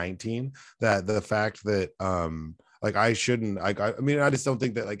 18, 19, that the fact that like I shouldn't, I mean, I just don't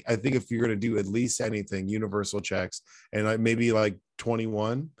think that, like, I think if you're going to do at least anything, universal checks, and like maybe like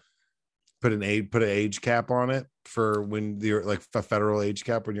 21, put an age cap on it for when you're like a federal age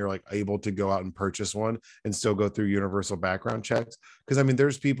cap when you're like able to go out and purchase one and still go through universal background checks. Because I mean,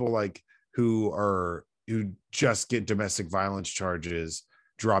 there's people like who just get domestic violence charges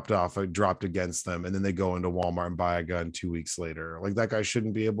dropped against them, and then they go into Walmart and buy a gun 2 weeks later. Like, that guy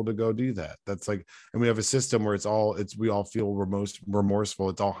shouldn't be able to go do that. That's like, and we have a system where we all feel remorseful.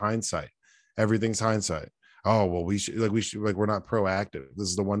 It's all hindsight. Everything's hindsight. Oh, well, we should we're not proactive. This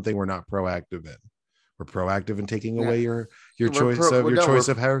is the one thing we're not proactive in. We're proactive in taking away your choice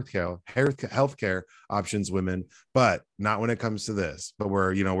of healthcare options, women, but not when it comes to this. But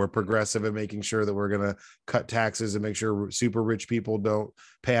we're progressive in making sure that we're going to cut taxes and make sure super rich people don't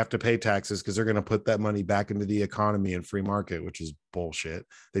have to pay taxes, because they're going to put that money back into the economy and free market, which is bullshit.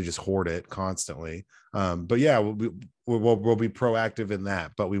 They just hoard it constantly. But yeah, we'll be proactive in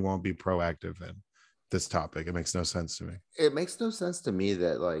that, but we won't be proactive in this topic. It makes no sense to me. It makes no sense to me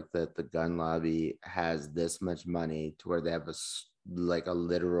that the gun lobby has this much money to where they have a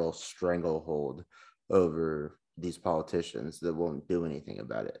literal stranglehold over these politicians that won't do anything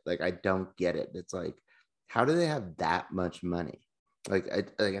about it. Like, I don't get it. It's like, how do they have that much money? Like,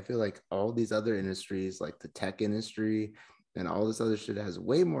 I feel like all these other industries, like the tech industry and all this other shit, has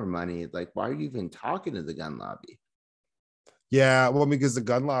way more money. Like, why are you even talking to the gun lobby? Yeah, well, because the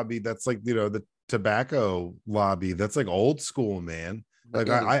gun lobby, that's like, the tobacco lobby, that's like old school, man.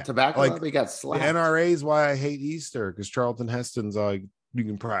 Like, tobacco lobby got slapped. The NRA is why I hate Easter, because Charlton Heston's like, you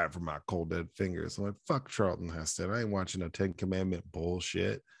can pry it from my cold dead fingers. I'm like, fuck Charlton Heston. I ain't watching a 10 commandment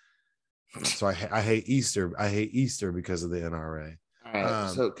bullshit. So I hate Easter. I hate Easter because of the NRA. All right,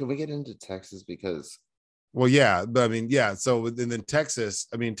 so can we get into Texas? Because, well, yeah, but I mean, yeah. So and then Texas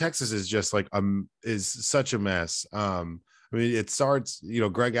is just like is such a mess. I mean, it starts,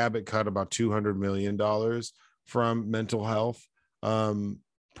 Greg Abbott cut about $200 million from mental health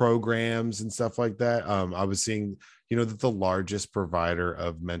programs and stuff like that. I was seeing, that the largest provider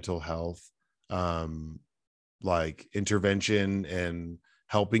of mental health like intervention and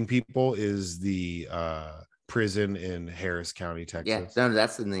helping people is the prison in Harris County, Texas. Yeah, no,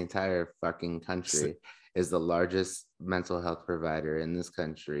 that's in the entire fucking country. Is the largest mental health provider in this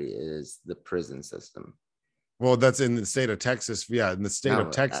country is the prison system. Well, that's in the state of Texas. Yeah, in the state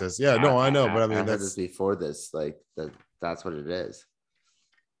of Texas. I know. But I mean, that's this before this. Like, that's what it is.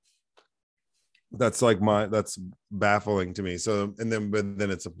 That's that's baffling to me. So, but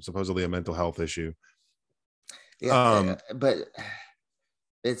then it's supposedly a mental health issue. Yeah, but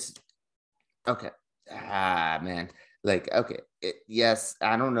it's okay. Man. Like, okay, yes,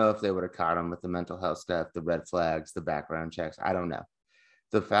 I don't know if they would have caught him with the mental health stuff, the red flags, the background checks. I don't know.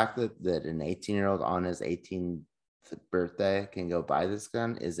 The fact that an 18-year-old on his 18th birthday can go buy this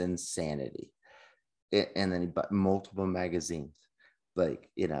gun is insanity. And then he bought multiple magazines, like,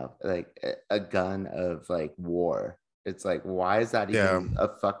 like a gun of like war. It's like, why is that even a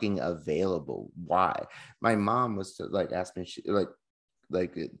fucking available? Why? My mom was to like ask me, she like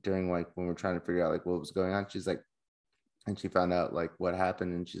during like when we're trying to figure out like what was going on, she's like, and she found out like what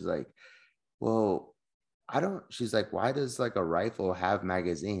happened, and she's like, well, she's like, why does like a rifle have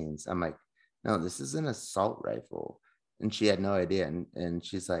magazines? I'm like, no, this is an assault rifle. And she had no idea. And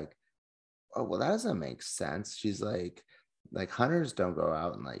she's like, oh, well, that doesn't make sense. She's like hunters don't go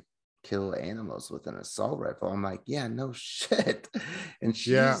out and like kill animals with an assault rifle. I'm like, yeah, no shit. And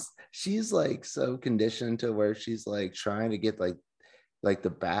she's like so conditioned to where she's like trying to get like the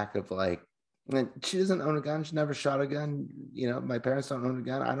back of like, she doesn't own a gun. She never shot a gun. My parents don't own a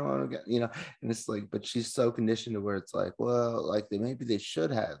gun. I don't own a gun, and it's like, but she's so conditioned to where it's like, well, like maybe they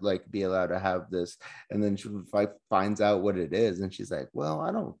should have like be allowed to have this. And then she finds out what it is. And she's like, well,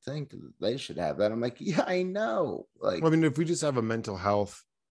 I don't think they should have that. I'm like, yeah, I know. Like, well, I mean, if we just have a mental health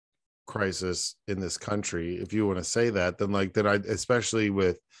crisis in this country, if you want to say that, then especially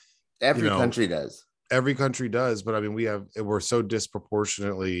with every country does. Every country does. But I mean, we're so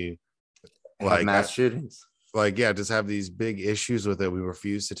disproportionately like mass shootings, just have these big issues with it. We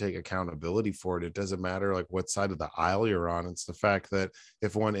refuse to take accountability for it. It doesn't matter like what side of the aisle you're on. It's the fact that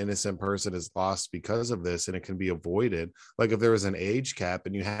if one innocent person is lost because of this, and it can be avoided, like if there was an age cap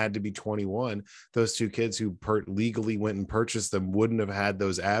and you had to be 21, those two kids who legally went and purchased them wouldn't have had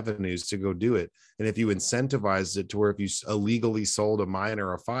those avenues to go do it. And if you incentivized it to where if you illegally sold a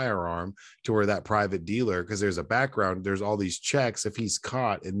minor a firearm to where that private dealer, because there's a background, there's all these checks, if he's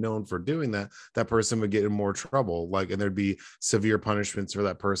caught and known for doing that, that person would get in more trouble. And there'd be severe punishments for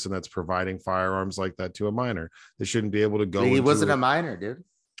that person that's providing firearms like that to a minor. They shouldn't be able to go. He wasn't a minor, dude.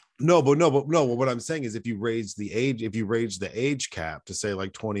 No, but what I'm saying is if you raise the age cap to say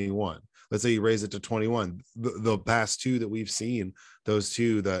like 21, let's say you raise it to 21. The past two that we've seen, those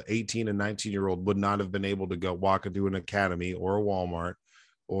two, the 18 and 19-year-old would not have been able to go walk into an academy or a Walmart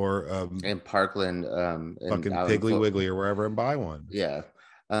or in Parkland, fucking Piggly Wiggly or wherever and buy one. Yeah.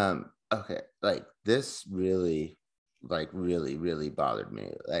 Okay. Like this really, really bothered me.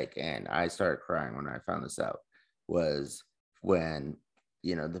 Like, and I started crying when I found this out. Was when,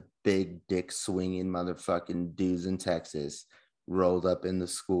 you know, the big dick swinging motherfucking dudes in Texas rolled up in the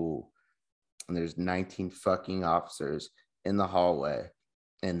school, and there's 19 fucking officers in the hallway,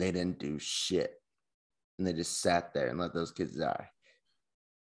 and they didn't do shit, and they just sat there and let those kids die.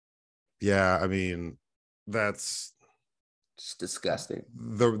 Yeah, I mean, that's It's disgusting.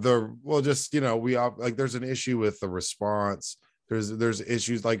 Well, just, you know, we all like, there's an issue with the response. There's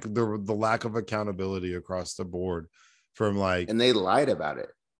issues like the lack of accountability across the board from like, and they lied about it.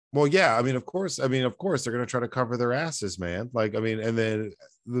 Well, yeah, I mean, of course, they're going to try to cover their asses, man. Like, I mean, and then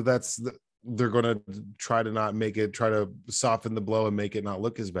they're going to try to soften the blow and make it not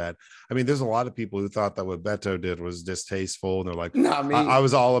look as bad. I mean, there's a lot of people who thought that what Beto did was distasteful, and they're like, not me. I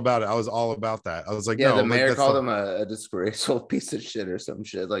was all about it. I was all about that. I was like, yeah, no, the mayor called him a disgraceful piece of shit or some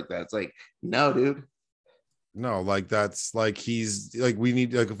shit like that. It's like, no, dude. No, like that's like, he's like, we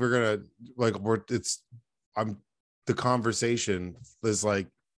need, like, if we're gonna like, the conversation is like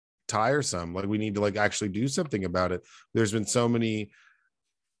tiresome. Like, we need to like actually do something about it. There's been so many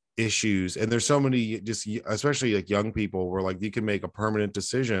issues, and there's so many, just especially like young people, where like you can make a permanent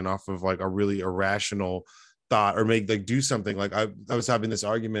decision off of like a really irrational thought, or do something. Like I was having this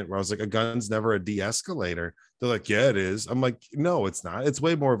argument where I was like, a gun's never a de-escalator. They're like, yeah, it is. I'm like, no, it's not. It's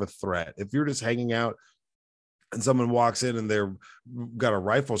way more of a threat. If you're just hanging out and someone walks in and they're got a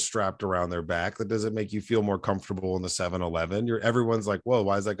rifle strapped around their back, that doesn't make you feel more comfortable in the 7-Eleven. Everyone's like, whoa,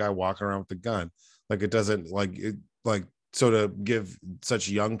 why is that guy walking around with a gun? Like, it doesn't so to give such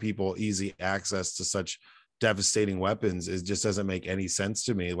young people easy access to such devastating weapons, it just doesn't make any sense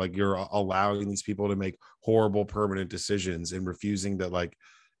to me. Like, you're allowing these people to make horrible permanent decisions and refusing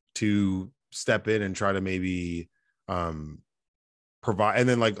to step in and try to maybe provide. And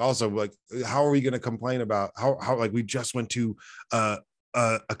then like, also like, how are we going to complain about how like we just went to a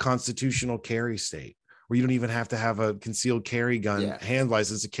constitutional carry state where you don't even have to have a concealed carry gun hand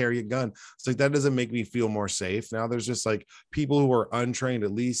license to carry a gun. It's like, that doesn't make me feel more safe. Now there's just like people who are untrained.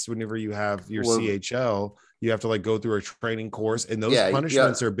 At least whenever you have your CHL, you have to like go through a training course, and those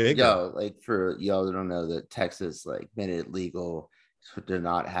punishments are bigger. Like, for y'all that don't know, that Texas like made it legal to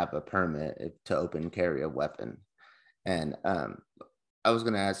not have a permit to open carry a weapon. And I was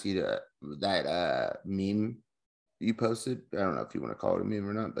gonna ask you that meme you posted. I don't know if you want to call it a meme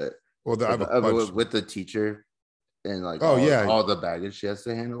or not, but with the teacher and like all the baggage she has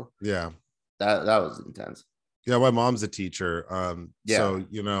to handle. Yeah, that was intense. Yeah, my mom's a teacher. So,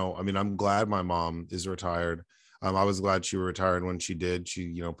 you know, I mean, I'm glad my mom is retired. I was glad she retired when she did. She,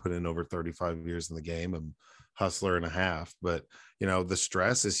 you know, put in over 35 years in the game, and hustler and a half. But, you know, the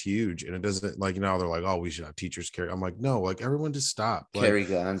stress is huge, and it doesn't, like, you know, they're like, oh, we should have teachers carry. I'm like, no, like, everyone just stop. Carry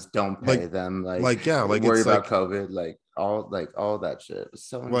guns, don't pay them. Like, yeah, like, worry about COVID, all that shit. It's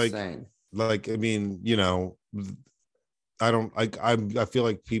so insane. Like, I mean, you know, I feel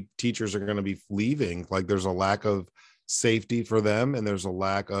like teachers are going to be leaving. Like, there's a lack of safety for them, and there's a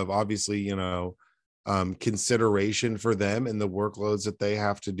lack of, obviously, you know, consideration for them and the workloads that they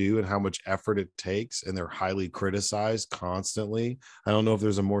have to do and how much effort it takes, and they're highly criticized constantly. I don't know if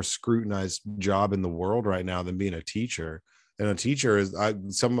there's a more scrutinized job in the world right now than being a teacher. And a teacher is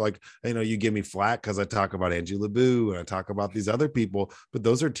you give me flack because I talk about Angie LeBou and I talk about these other people, but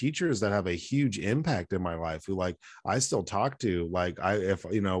those are teachers that have a huge impact in my life, who like I still talk to, like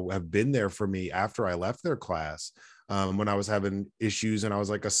have been there for me after I left their class. When I was having issues and I was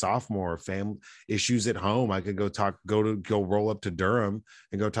like a sophomore, family issues at home, I could go roll up to Durham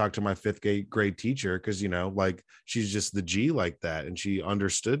and go talk to my fifth grade teacher, because, you know, like, she's just the G like that, and she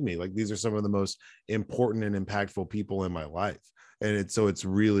understood me. Like, these are some of the most important and impactful people in my life. And it's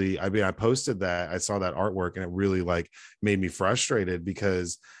really, I mean, I posted that, I saw that artwork, and it really like made me frustrated,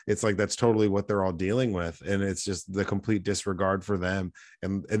 because it's like, that's totally what they're all dealing with. And it's just the complete disregard for them.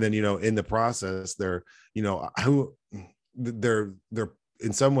 And then, you know, in the process, they're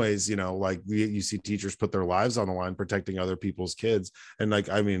in some ways, you know, like, you see teachers put their lives on the line protecting other people's kids. And like,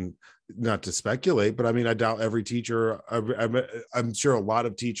 I mean, not to speculate, but I mean, I doubt every teacher, I'm sure a lot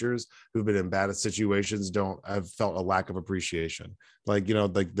of teachers who've been in bad situations have felt a lack of appreciation. Like, you know,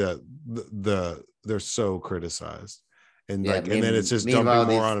 like they're so criticized, and and then it's just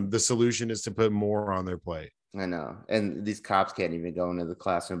dumping more on them. The solution is to put more on their plate. I know. And these cops can't even go into the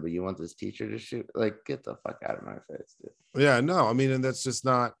classroom, but you want this teacher to shoot? Like, get the fuck out of my face, dude. Yeah, no, I mean, and that's just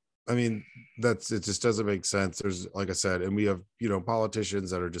not, I mean, it just doesn't make sense. There's, like I said, and we have,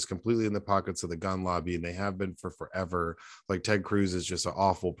 politicians that are just completely in the pockets of the gun lobby, and they have been for forever. Like Ted Cruz is just an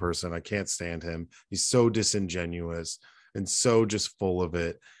awful person. I can't stand him. He's so disingenuous and so just full of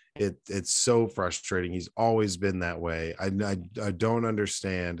it. It's so frustrating. He's always been that way. I don't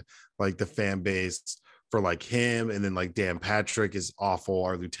understand like the fan base for like him, and then like Dan Patrick is awful,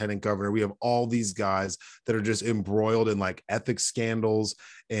 our lieutenant governor. We have all these guys that are just embroiled in like ethics scandals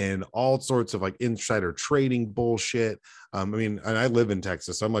and all sorts of like insider trading bullshit. I mean, and I live in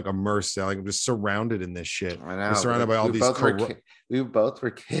Texas, so I'm like immersed, like I'm just surrounded in this shit. I know. I'm surrounded by all these we both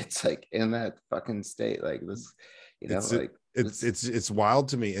were kids like in that fucking state, like this, like it's wild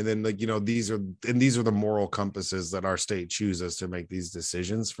to me. And then like, these are the moral compasses that our state chooses to make these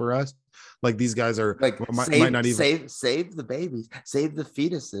decisions for us. Like these guys are like might not even save the babies, save the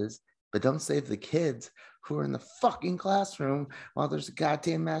fetuses, but don't save the kids who are in the fucking classroom while there's a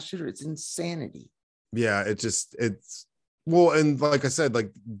goddamn mass shooter. It's insanity. Yeah, it's well, and like I said,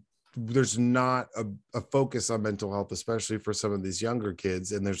 like there's not a focus on mental health, especially for some of these younger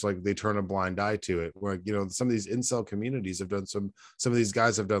kids, and there's like they turn a blind eye to it, where some of these incel communities have done some of these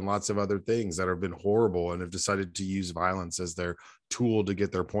guys have done lots of other things that have been horrible and have decided to use violence as their tool to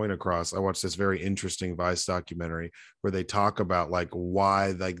get their point across. I watched this very interesting Vice documentary where they talk about like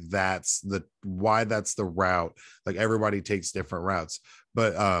why that's the route. Like everybody takes different routes,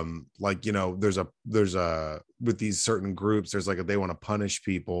 but like there's a with these certain groups, there's like they want to punish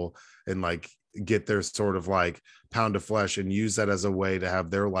people and like get their sort of like pound of flesh and use that as a way to have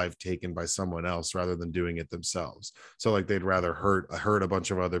their life taken by someone else rather than doing it themselves. So like they'd rather hurt a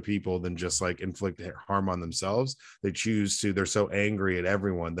bunch of other people than just like inflict harm on themselves. They're so angry at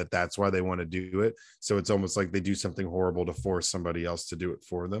everyone that's why they want to do it. So it's almost like they do something horrible to force somebody else to do it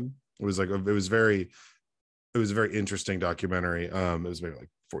for them. It was a very interesting documentary. It was maybe like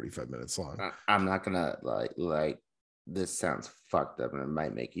 45 minutes long. I'm not gonna like this sounds fucked up and it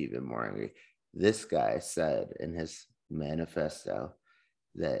might make you even more angry. This guy said in his manifesto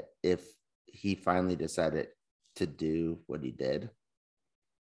that if he finally decided to do what he did,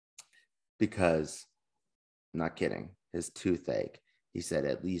 because I'm not kidding, his toothache, he said,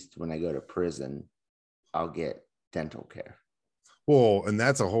 at least when I go to prison, I'll get dental care. Well, and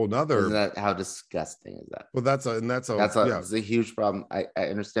that's a whole nother. Isn't that, how disgusting is that? Well, that's a huge problem. I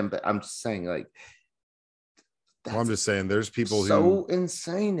understand, but I'm just saying, like, I'm just saying, there's people so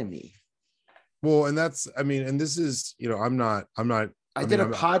insane to me. Well, and that's, I mean, and this is, I'm not. I did a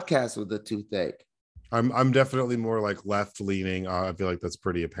podcast with a toothache. I'm definitely more like left leaning. I feel like that's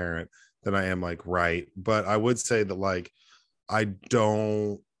pretty apparent than I am like right. But I would say that like I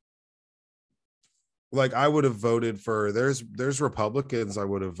don't. Like I would have voted for there's Republicans I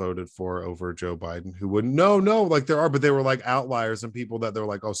would have voted for over Joe Biden who wouldn't like there are, but they were like outliers and people that they're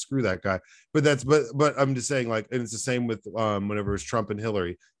like, oh, screw that guy. But I'm just saying, like, and it's the same with whenever it was Trump and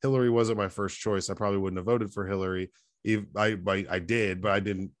Hillary. Hillary wasn't my first choice. I probably wouldn't have voted for Hillary. I did, but I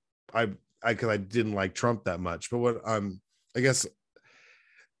didn't because I didn't like Trump that much. But what I guess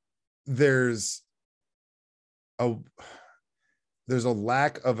there's a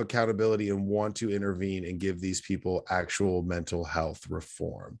lack of accountability and want to intervene and give these people actual mental health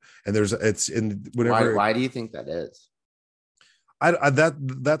reform. And why do you think that is?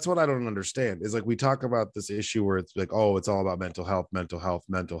 That's what I don't understand is like, we talk about this issue where it's like, oh, it's all about mental health.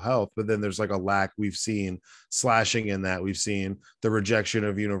 But then there's like a lack. We've seen slashing in that. We've seen the rejection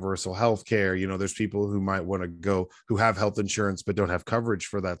of universal health care. There's people who might want to go who have health insurance, but don't have coverage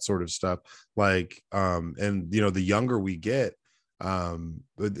for that sort of stuff. Like, and the younger we get,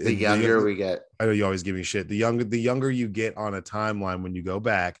 the younger we get, I know you always give me shit. The younger you get on a timeline, when you go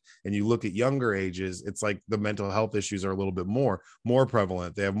back and you look at younger ages, it's like the mental health issues are a little bit more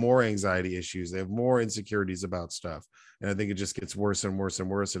prevalent. They have more anxiety issues. They have more insecurities about stuff. And I think it just gets worse and worse and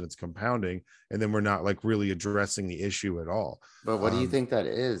worse, and it's compounding. And then we're not like really addressing the issue at all. But what do you think that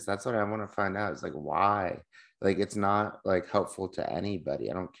is? That's what I want to find out. It's like, why? Like, it's not like helpful to anybody.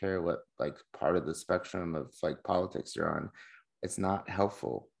 I don't care what like part of the spectrum of like politics you're on. It's not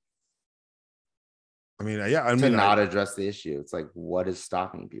helpful. I mean, yeah, to not address the issue. It's like, what is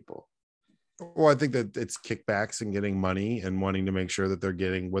stopping people? Well, I think that it's kickbacks and getting money and wanting to make sure that they're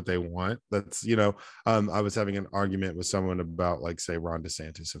getting what they want. That's, I was having an argument with someone about, like, say, Ron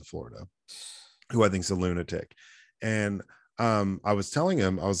DeSantis in Florida, who I think is a lunatic. And I was telling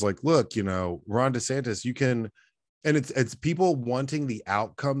him, I was like, look, Ron DeSantis, you can. And it's people wanting the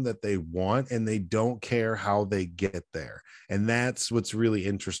outcome that they want, and they don't care how they get there. And that's what's really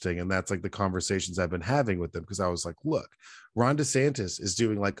interesting. And that's like the conversations I've been having with them, because I was like, look, Ron DeSantis is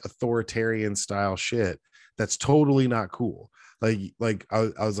doing like authoritarian style shit That's totally not cool. I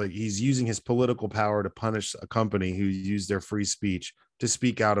was like, he's using his political power to punish a company who used their free speech to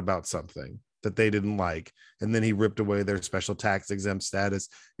speak out about something that they didn't like. And then he ripped away their special tax exempt status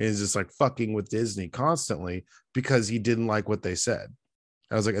and is just like fucking with Disney constantly because he didn't like what they said.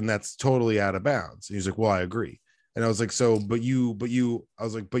 I was like, and that's totally out of bounds. And he's like, well, I agree. And I was like, so, but I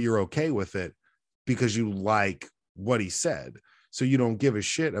was like, but you're okay with it because you like what he said. So you don't give a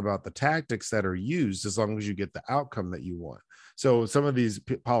shit about the tactics that are used as long as you get the outcome that you want. So some of these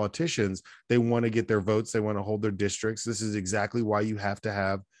politicians, they want to get their votes. They want to hold their districts. This is exactly why you have to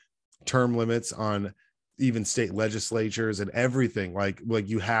have term limits on even state legislatures and everything. Like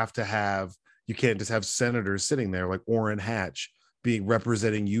you have to have, you can't just have senators sitting there like Orrin Hatch being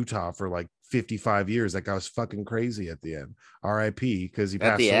representing Utah for like 55 years. That guy was fucking crazy at the end. RIP, because he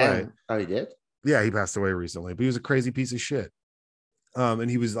passed away. Oh, he did? Yeah, he passed away recently, but he was a crazy piece of shit.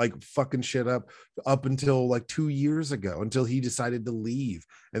 And he was like fucking shit up until like 2 years ago, until he decided to leave.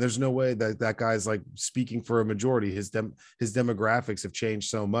 And there's no way that guy's like speaking for a majority. His demographics have changed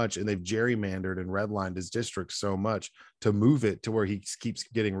so much, and they've gerrymandered and redlined his district so much to move it to where he keeps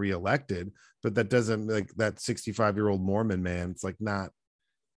getting reelected. But that doesn't, like, that 65-year-old Mormon man, it's like not.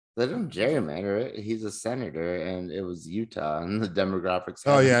 They don't gerrymander it. He's a senator, and it was Utah, and the demographics.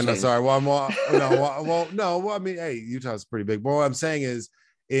 Oh yeah, no, sorry. Well, I mean, hey, Utah's pretty big. But what I'm saying is,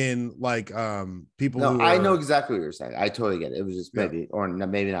 in like people. No, I know exactly what you're saying. I totally get it. It was just maybe, or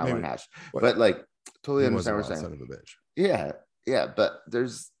maybe not Orrin Hatch, but like totally understand what you're saying. Son of a bitch. Yeah, but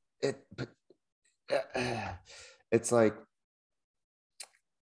there's it. But it's like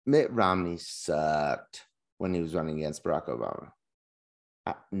Mitt Romney sucked when he was running against Barack Obama.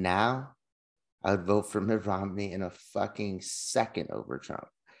 Now I would vote for Mitt Romney in a fucking second over Trump.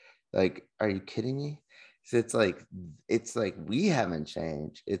 Like, are you kidding me? So it's like we haven't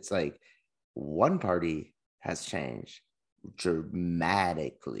changed. It's like one party has changed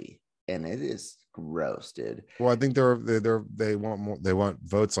dramatically, and it is gross, dude. Well, I think they want more. They want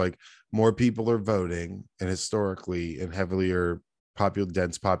votes. Like, more people are voting, and historically in heavier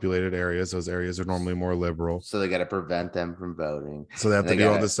dense populated areas, those areas are normally more liberal, so they got to prevent them from voting, so they have to do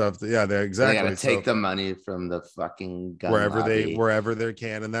all this stuff. Yeah, they're exactly. They got to take the money from the fucking gun wherever wherever they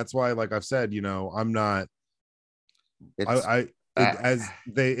can. And that's why, like I've said, I'm not, it's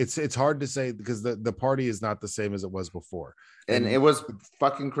hard to say, because the party is not the same as it was before, and it was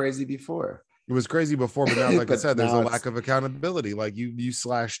fucking crazy before. It was crazy before, but now, like I said, there's a lack of accountability. Like you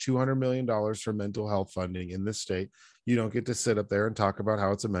slash $200 million for mental health funding in this state. You don't get to sit up there and talk about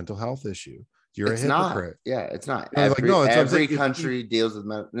how it's a mental health issue. You're a hypocrite. It's not. Every country deals with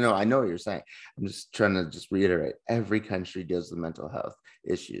no. I know what you're saying. I'm just trying to reiterate. Every country deals with mental health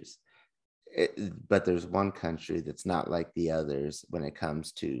issues, but there's one country that's not like the others when it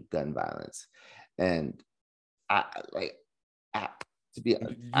comes to gun violence, and to be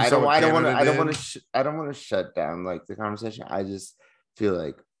honest, I don't want to shut down like the conversation. I just feel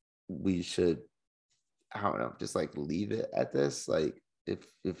like we should, I don't know, just like leave it at this. Like,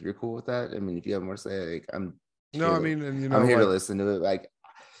 if you're cool with that, I mean, if you have more to say, like, I'm here to listen to it. Like,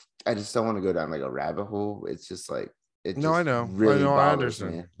 I just don't want to go down like a rabbit hole. It's just like, it just I know. Really I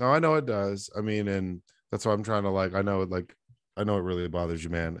understand. Me. No, I know it does. I mean, and that's why I'm trying to, like, I know it really bothers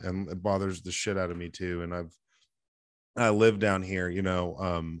you, man, and it bothers the shit out of me too. And I live down here,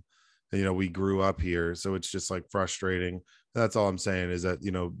 we grew up here, so it's just like frustrating. That's all I'm saying, is that,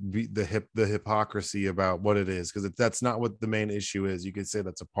 the hypocrisy about what it is, because that's not what the main issue is. You could say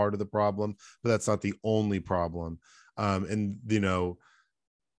that's a part of the problem, but that's not the only problem. And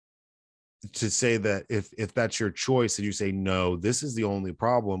to say that if that's your choice and you say, no, this is the only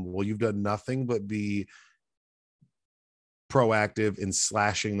problem, well, you've done nothing but be proactive in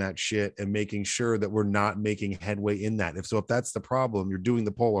slashing that shit and making sure that we're not making headway in that. If that's the problem, you're doing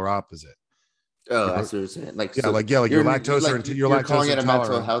the polar opposite. Oh, that's what you're saying. You're lactose, you're calling it a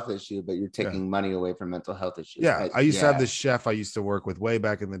mental health issue, but you're taking money away from mental health issues. Yeah, I used to have this chef I used to work with way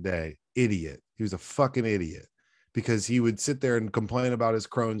back in the day. Idiot. He was a fucking idiot, because he would sit there and complain about his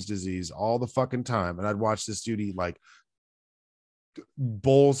Crohn's disease all the fucking time, and I'd watch this dude eat like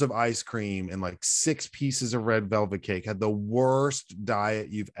bowls of ice cream and like 6 pieces of red velvet cake, had the worst diet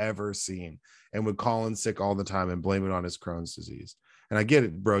you've ever seen, and would call in sick all the time and blame it on his Crohn's disease. And I get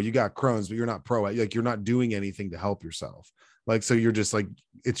it, bro, you got Crohn's, but you're not you're not doing anything to help yourself. Like, so you're just like,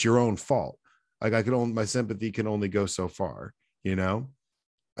 it's your own fault. Like, my sympathy can only go so far,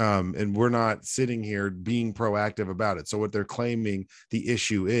 and we're not sitting here being proactive about it. So what they're claiming the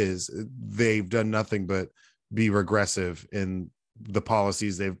issue is, they've done nothing but be regressive in the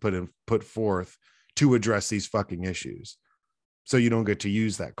policies they've put forth to address these fucking issues. So you don't get to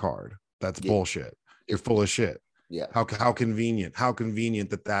use that card. That's bullshit. you're full of shit. Yeah. How convenient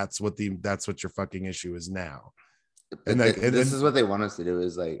that that's what your fucking issue is now. But this is what they want us to do,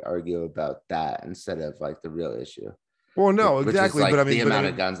 is like argue about that instead of like the real issue. Well, no, exactly. Which is like but I mean, the amount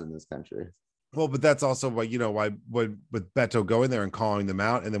of guns in this country. Well, but that's also why, with Beto going there and calling them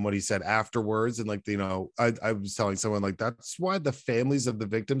out, and then what he said afterwards, and like, I was telling someone like that's why the families of the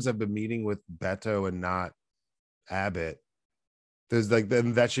victims have been meeting with Beto and not Abbott. There's like,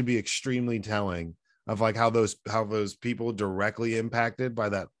 then that should be extremely telling of like how those people directly impacted by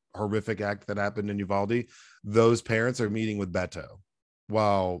that horrific act that happened in Uvalde, those parents are meeting with Beto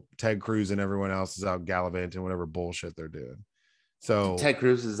while Ted Cruz and everyone else is out gallivanting whatever bullshit they're doing. So Ted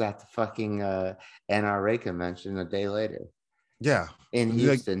Cruz is at the fucking NRA convention a day later. Yeah, in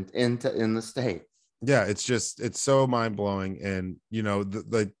Houston, like, in the state. Yeah, it's so mind-blowing. And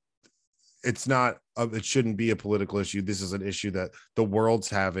it's not it shouldn't be a political issue. This is an issue that the world's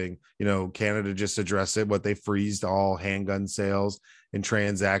having. Canada just addressed it. What they freezed all handgun sales and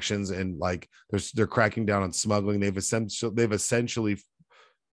transactions, and like they're cracking down on smuggling. They've essentially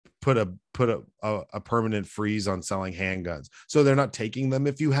put a permanent freeze on selling handguns, so they're not taking them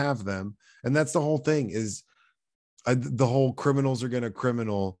if you have them. And that's the whole thing. Is the whole criminals are going to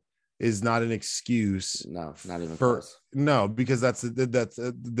criminal is not an excuse. No, not even close. No, because that's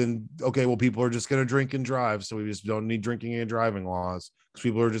then okay. Well, people are just going to drink and drive, so we just don't need drinking and driving laws because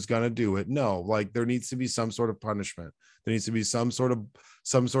people are just going to do it. No, like there needs to be some sort of punishment. There needs to be some sort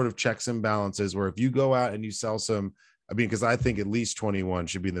of checks and balances where if you go out and you sell some, I mean, because I think at least 21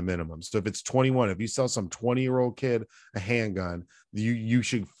 should be the minimum. So if it's 21, if you sell some 20-year-old kid a handgun, you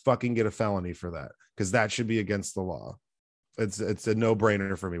should fucking get a felony for that, because that should be against the law. It's a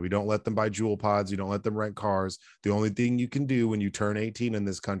no-brainer for me. We don't let them buy jewel pods. You don't let them rent cars. The only thing you can do when you turn 18 in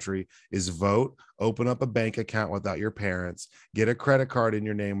this country is vote, open up a bank account without your parents, get a credit card in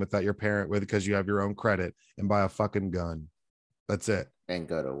your name without your parent because you have your own credit, and buy a fucking gun. That's it. And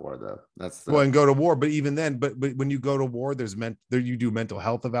go to war, though. And go to war. But even then, but when you go to war, you do mental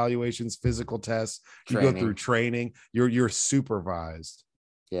health evaluations, physical tests, you go through training. You're supervised.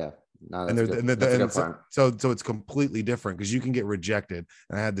 Yeah. No, so it's completely different, because you can get rejected.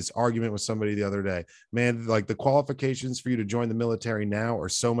 And I had this argument with somebody the other day, man, like the qualifications for you to join the military now are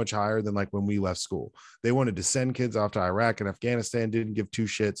so much higher than like when we left school. They wanted to send kids off to Iraq and Afghanistan, didn't give two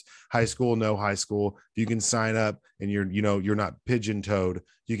shits. High school, no high school. If you can sign up and you're not pigeon-toed,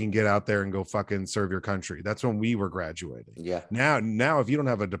 you can get out there and go fucking serve your country. That's when we were graduating. Yeah. Now if you don't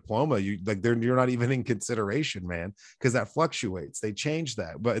have a diploma, you're not even in consideration, man, because that fluctuates. They changed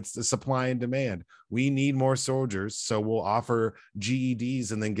that, but it's the supply and demand. We need more soldiers, so we'll offer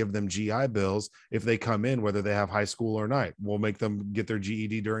GEDs and then give them GI Bills if they come in, whether they have high school or not. We'll make them get their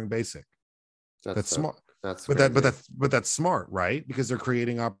GED during basic. That's smart. But that's smart, right? Because they're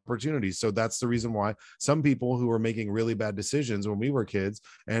creating opportunities. So that's the reason why some people who were making really bad decisions when we were kids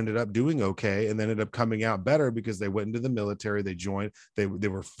ended up doing okay, and then ended up coming out better because they went into the military, they joined, they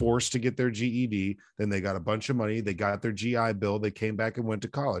were forced to get their GED, then they got a bunch of money, they got their GI Bill, they came back and went to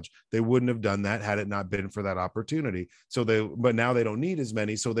college. They wouldn't have done that had it not been for that opportunity. But now they don't need as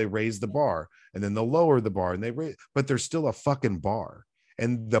many, so they raise the bar, and then they'll lower the bar, and but there's still a fucking bar.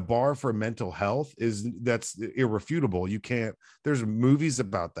 And the bar for mental health that's irrefutable. You can't, there's movies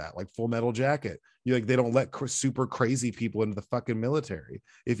about that, like Full Metal Jacket. They don't let super crazy people into the fucking military.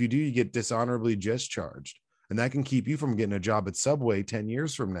 If you do, you get dishonorably discharged, and that can keep you from getting a job at Subway 10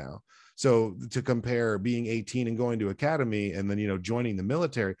 years from now. So to compare being 18 and going to academy and then, joining the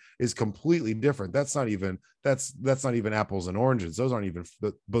military is completely different. That's not even apples and oranges. Those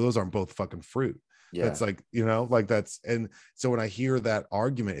aren't both fucking fruit. Yeah. It's like, and so when I hear that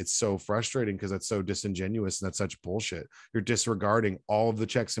argument, it's so frustrating because it's so disingenuous and that's such bullshit. You're disregarding all of the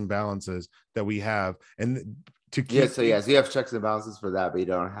checks and balances that we have. And to keep so you have checks and balances for that, but you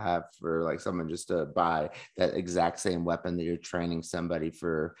don't have for like someone just to buy that exact same weapon that you're training somebody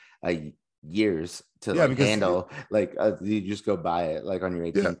for years to handle. You just go buy it like on your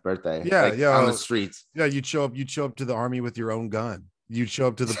 18th birthday. On the streets. Yeah, you'd show up to the army with your own gun. You'd show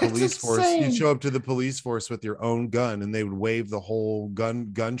up to the police force. You'd show up to the police force with your own gun, and they would waive the whole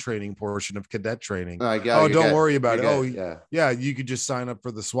gun training portion of cadet training. Don't worry about it. You could just sign up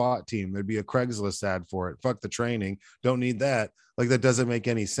for the SWAT team. There'd be a Craigslist ad for it. Fuck the training. Don't need that. Like that doesn't make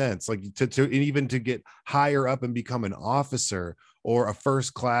any sense. Like to get higher up and become an officer or a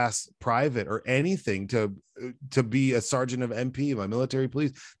first class private or anything to be a sergeant of MP, my military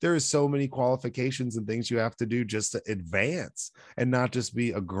police. There is so many qualifications and things you have to do just to advance and not just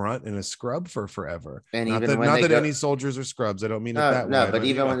be a grunt and a scrub for forever. And not that any soldiers are scrubs. I don't mean it that way. But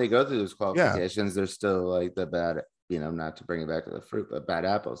even when they go through those qualifications, they're still like the not to bring it back to the fruit, but bad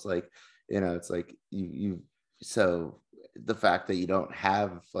apples. Like, it's like so the fact that you don't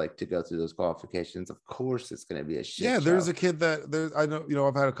have like to go through those qualifications, of course it's going to be a shit Yeah, show. there's a kid that I know,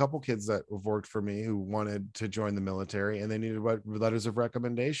 I've had a couple kids that have worked for me who wanted to join the military, and they needed letters of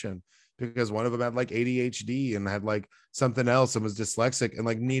recommendation because one of them had like ADHD and had like something else and was dyslexic and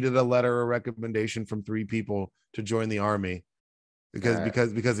like needed a letter of recommendation from 3 people to join the army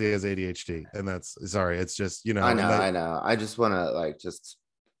because he has ADHD. And that's, sorry, it's just, I know. I just want to like just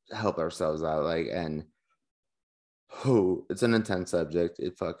help ourselves out, like, and it's an intense subject.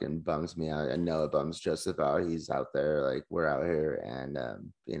 It fucking bums me out. I know it bums Joseph out. He's out there, like we're out here, and I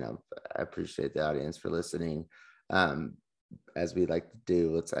appreciate the audience for listening. As we like to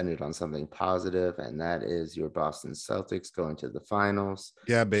do, let's end it on something positive, and that is your Boston Celtics going to the finals.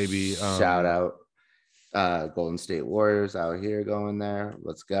 Yeah, baby. Shout out Golden State Warriors out here going there.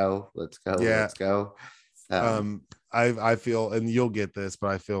 Let's go. Yeah. Let's go. I feel, and you'll get this, but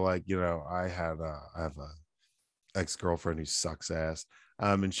I feel like, I have a ex-girlfriend who sucks ass,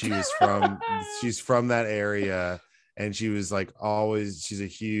 and she's from that area, and she was like she's a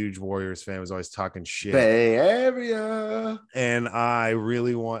huge Warriors fan, was always talking shit. Bay Area. And I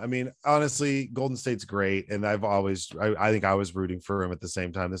really honestly, Golden State's great, and I think I was rooting for him at the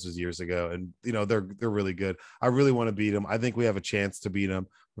same time. This was years ago, and they're really good. I really want to beat them. I think we have a chance to beat them,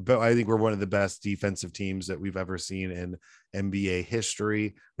 but I think we're one of the best defensive teams that we've ever seen in NBA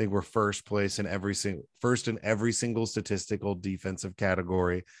history. I think we're first in every single statistical defensive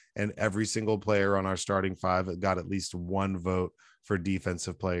category, and every single player on our starting 5 got at least 1 vote for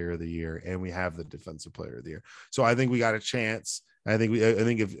defensive player of the year, and we have the defensive player of the year. So I think we got a chance. I think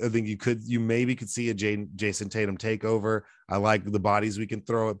you maybe could see a Jason Tatum takeover. I like the bodies we can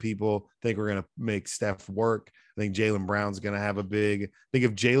throw at people. I think we're going to make Steph work. I think Jaylen Brown's going to have I think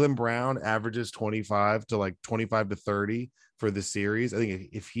if Jaylen Brown averages 25 to 30 for the series, I think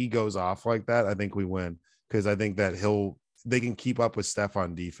if he goes off like that, I think we win, because I think that they can keep up with Steph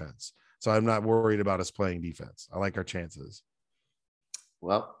on defense. So I'm not worried about us playing defense. I like our chances.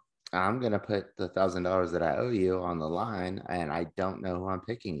 Well, I'm going to put the $1,000 that I owe you on the line, and I don't know who I'm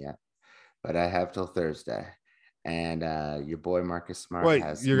picking yet, but I have till Thursday. And your boy Marcus Smart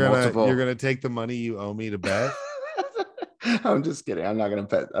has multiple. You're gonna take the money you owe me to bet. I'm just kidding. I'm not gonna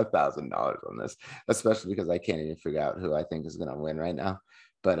bet $1,000 on this, especially because I can't even figure out who I think is gonna win right now.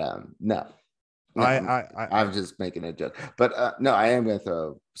 But no, I'm just making a joke. But no, I am gonna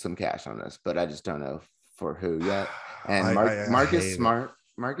throw some cash on this, but I just don't know for who yet. And Marcus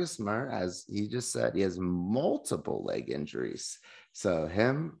Smart, as he just said, he has multiple leg injuries. So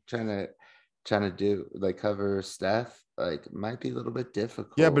him trying to do like cover Steph might be a little bit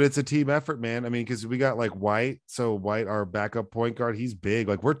difficult. Yeah, but it's a team effort, man. I mean, because we got like White, our backup point guard, he's big.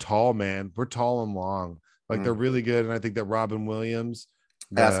 Like, we're tall, man. We're tall and long. Like, they're really good. And I think that Robin Williams,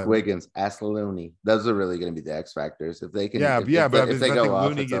 ask Wiggins, ask Looney. Those are really going to be the X factors. If they can, if they go off,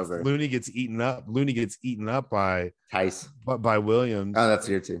 Looney gets eaten up. Looney gets eaten up by Tice, by Williams. Oh, that's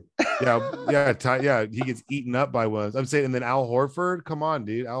your team. yeah, he gets eaten up by Williams. I'm saying, and then Al Horford. Come on,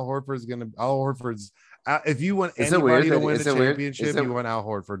 dude. Al Horford's. If you want anybody to win the championship, you want Al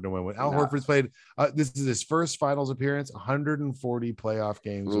Horford to win. Al Horford's played. This is his first finals appearance. 140 playoff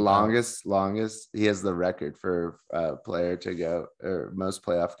games. Longest. He has the record for player to go or most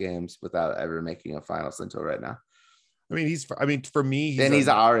playoff games without ever making a finals until right now. I mean, for me, he's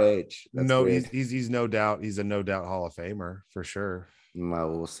our age. He's no doubt. He's a no doubt Hall of Famer for sure. Well,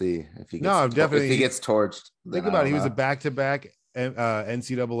 we'll see if he gets torched. Think about it. He was a back-to-back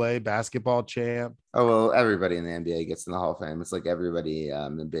NCAA basketball champ. Oh, well, everybody in the NBA gets in the Hall of Fame. It's like everybody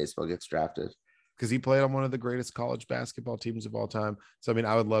in baseball gets drafted. Because he played on one of the greatest college basketball teams of all time. So, I mean,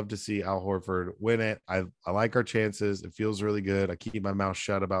 I would love to see Al Horford win it. I like our chances. It feels really good. I keep my mouth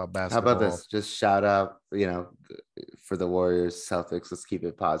shut about basketball. How about this? Just shout out, for the Warriors, Celtics. Let's keep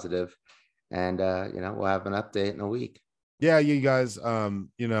it positive. And, we'll have an update in a week. Yeah, you guys,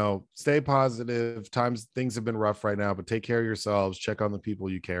 stay positive. Things have been rough right now, but take care of yourselves. Check on the people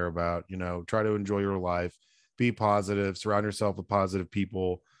you care about. Try to enjoy your life. Be positive. Surround yourself with positive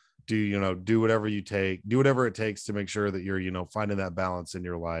people. Do whatever it takes to make sure that you're, finding that balance in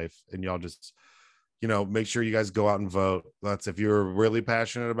your life. And y'all just, make sure you guys go out and vote. If you're really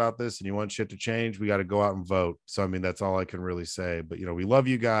passionate about this and you want shit to change, we got to go out and vote. So, I mean, that's all I can really say. But, we love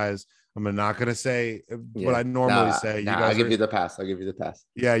you guys. I'm not going to say what I normally say. I'll give you the pass.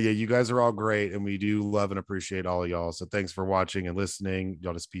 Yeah. You guys are all great. And we do love and appreciate all of y'all. So thanks for watching and listening.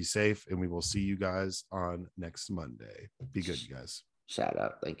 Y'all just be safe. And we will see you guys on next Monday. Be good, you guys. Shout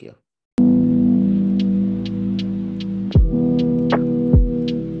out. Thank you.